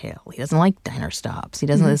retail. He doesn't like diner stops. He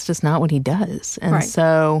doesn't. It's just not what he does. And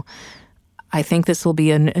so I think this will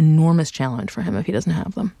be an enormous challenge for him if he doesn't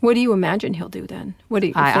have them. What do you imagine he'll do then? What do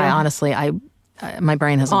you? I honestly, my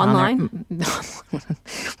brain hasn't online.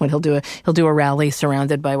 What he'll do a rally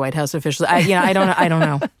surrounded by White House officials. I don't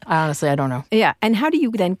know. Honestly, I don't know. Yeah, and how do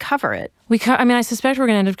you then cover it? I suspect we're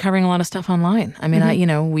going to end up covering a lot of stuff online. I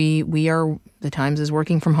mean, we are. The Times is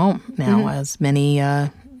working from home now, as many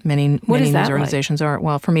news organizations are.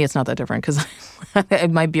 Well, for me, it's not that different because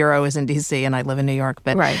my bureau is in D.C. and I live in New York.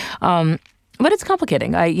 But but it's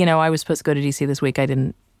complicating. I was supposed to go to D.C. this week. I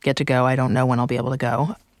didn't get to go. I don't know when I'll be able to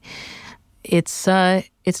go. It's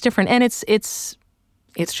different, and it's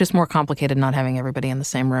just more complicated not having everybody in the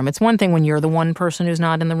same room. It's one thing when you're the one person who's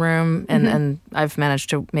not in the room, and I've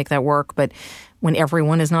managed to make that work. But when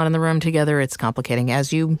everyone is not in the room together, it's complicating,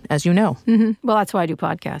 as you know. Well, that's why I do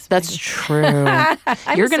podcasts. That's true.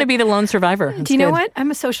 You're going to be the lone survivor. Do you know what? I'm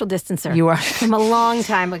a social distancer. You are. From a long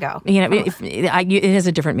time ago. It has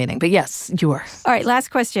a different meaning, but yes, you are. All right, last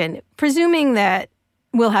question. Presuming that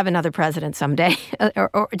we'll have another president someday,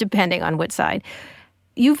 or depending on which side.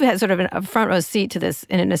 You've had sort of a front row seat to this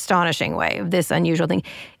in an astonishing way, of this unusual thing.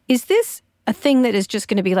 Is this a thing that is just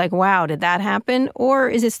going to be like, wow, did that happen? Or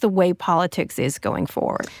is this the way politics is going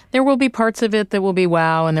forward? There will be parts of it that will be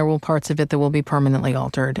wow, and there will parts of it that will be permanently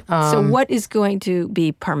altered. So what is going to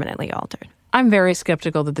be permanently altered? I'm very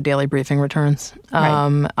skeptical that the daily briefing returns.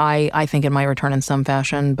 I think it might return in some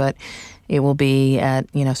fashion, but it will be at,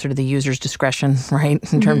 sort of the user's discretion, right,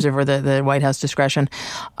 in terms of, or the White House discretion.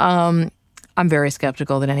 I'm very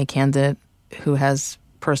skeptical that any candidate who has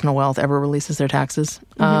personal wealth ever releases their taxes.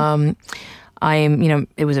 It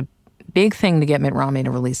was a big thing to get Mitt Romney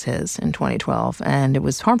to release his in 2012, and it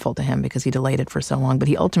was harmful to him because he delayed it for so long, but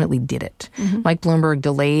he ultimately did it. Mike Bloomberg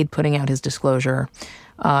delayed putting out his disclosure,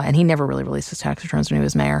 and he never really released his tax returns when he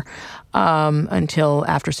was mayor until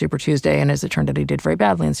after Super Tuesday, and as it turned out, he did very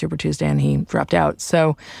badly in Super Tuesday, and he dropped out.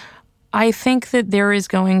 So I think that there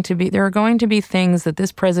are going to be things that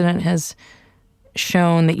this president has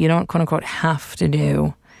shown that you don't, quote unquote, have to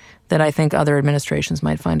do, that I think other administrations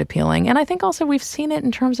might find appealing. And I think also we've seen it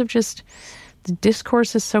in terms of just the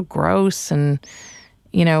discourse is so gross. And,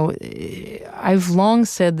 I've long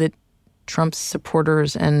said that Trump's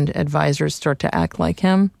supporters and advisors start to act like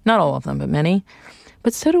him. Not all of them, but many.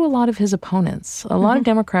 But so do a lot of his opponents. A lot of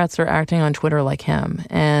Democrats are acting on Twitter like him.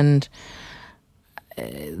 And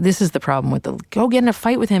this is the problem with go get in a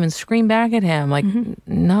fight with him and scream back at him. Like,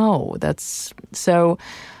 no, that's so.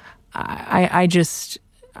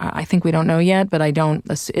 I think we don't know yet, but I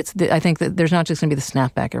think that there's not just going to be the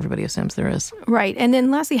snapback everybody assumes there is. Right. And then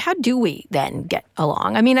lastly, how do we then get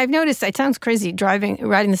along? I mean, I've noticed, it sounds crazy,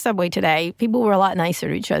 riding the subway today, people were a lot nicer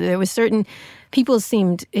to each other. There was people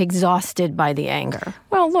seemed exhausted by the anger.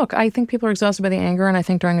 Well, look, I think people are exhausted by the anger, and I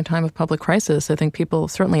think during a time of public crisis, I think people,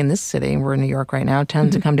 certainly in this city, we're in New York right now,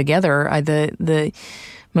 tend to come together. The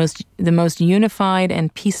most unified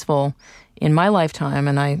and peaceful in my lifetime,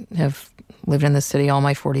 and I have lived in this city all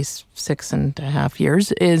my 46 and a half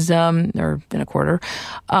years, or in a quarter,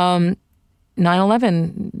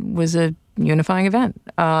 9/11 was a unifying event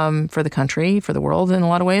for the country, for the world in a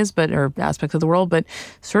lot of ways, or aspects of the world, but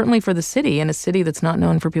certainly for the city, and a city that's not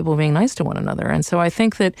known for people being nice to one another. And so I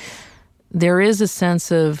think that there is a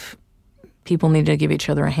sense of people need to give each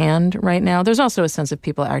other a hand right now. There's also a sense of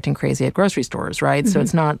people acting crazy at grocery stores, right? So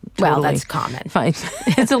it's not totally well, that's common. Fine.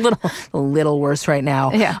 It's a little worse right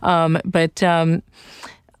now. Yeah. But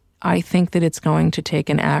I think that it's going to take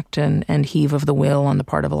an act and heave of the will on the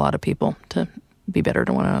part of a lot of people to be better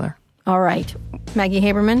to one another. All right. Maggie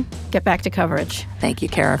Haberman, get back to coverage. Thank you,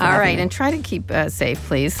 Kara. All right, and try to keep safe,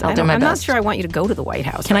 please. I'll do my best. I'm not sure I want you to go to the White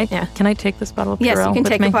House. Can I take this bottle of Purell? Yes, you can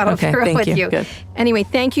take the bottle of Purell with you. Good. Anyway,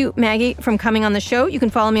 thank you, Maggie, from coming on the show. You can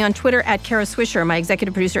follow me on Twitter at Kara Swisher. My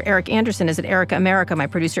executive producer, Eric Anderson, is at Erica America. My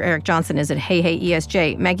producer, Eric Johnson, is at Hey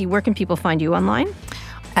ESJ. Maggie, where can people find you online?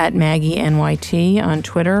 At Maggie NYT on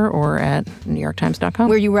Twitter or at NewYorkTimes.com.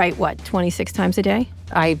 Where you write, 26 times a day?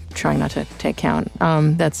 I try not to take count.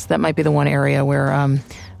 That might be the one area where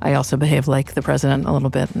I also behave like the president a little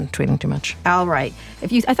bit and tweeting too much. All right.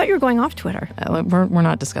 I thought you were going off Twitter. We're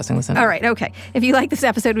not discussing this anymore. All right. Okay. If you like this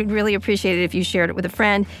episode, we'd really appreciate it if you shared it with a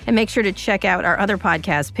friend. And make sure to check out our other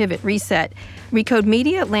podcasts, Pivot, Reset, Recode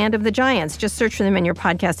Media, Land of the Giants. Just search for them in your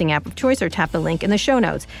podcasting app of choice or tap the link in the show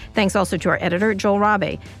notes. Thanks also to our editor, Joel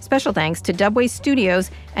Rabe. Special thanks to Dubway Studios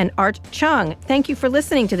and Art Chung. Thank you for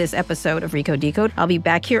listening to this episode of Recode Decode. I'll be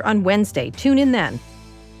back here on Wednesday. Tune in then.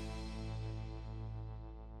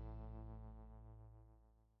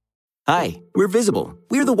 Hi, we're Visible.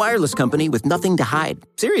 We're the wireless company with nothing to hide.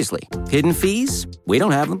 Seriously. Hidden fees? We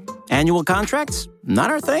don't have them. Annual contracts? Not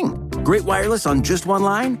our thing. Great wireless on just one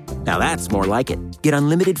line? Now that's more like it. Get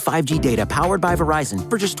unlimited 5G data powered by Verizon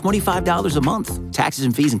for just $25 a month. Taxes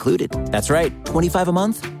and fees included. That's right, $25 a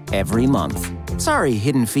month, every month. Sorry,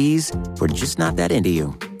 hidden fees. We're just not that into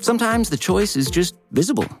you. Sometimes the choice is just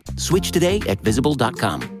Visible. Switch today at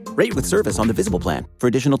Visible.com. Rate with service on the Visible plan. For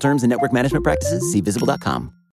additional terms and network management practices, see Visible.com.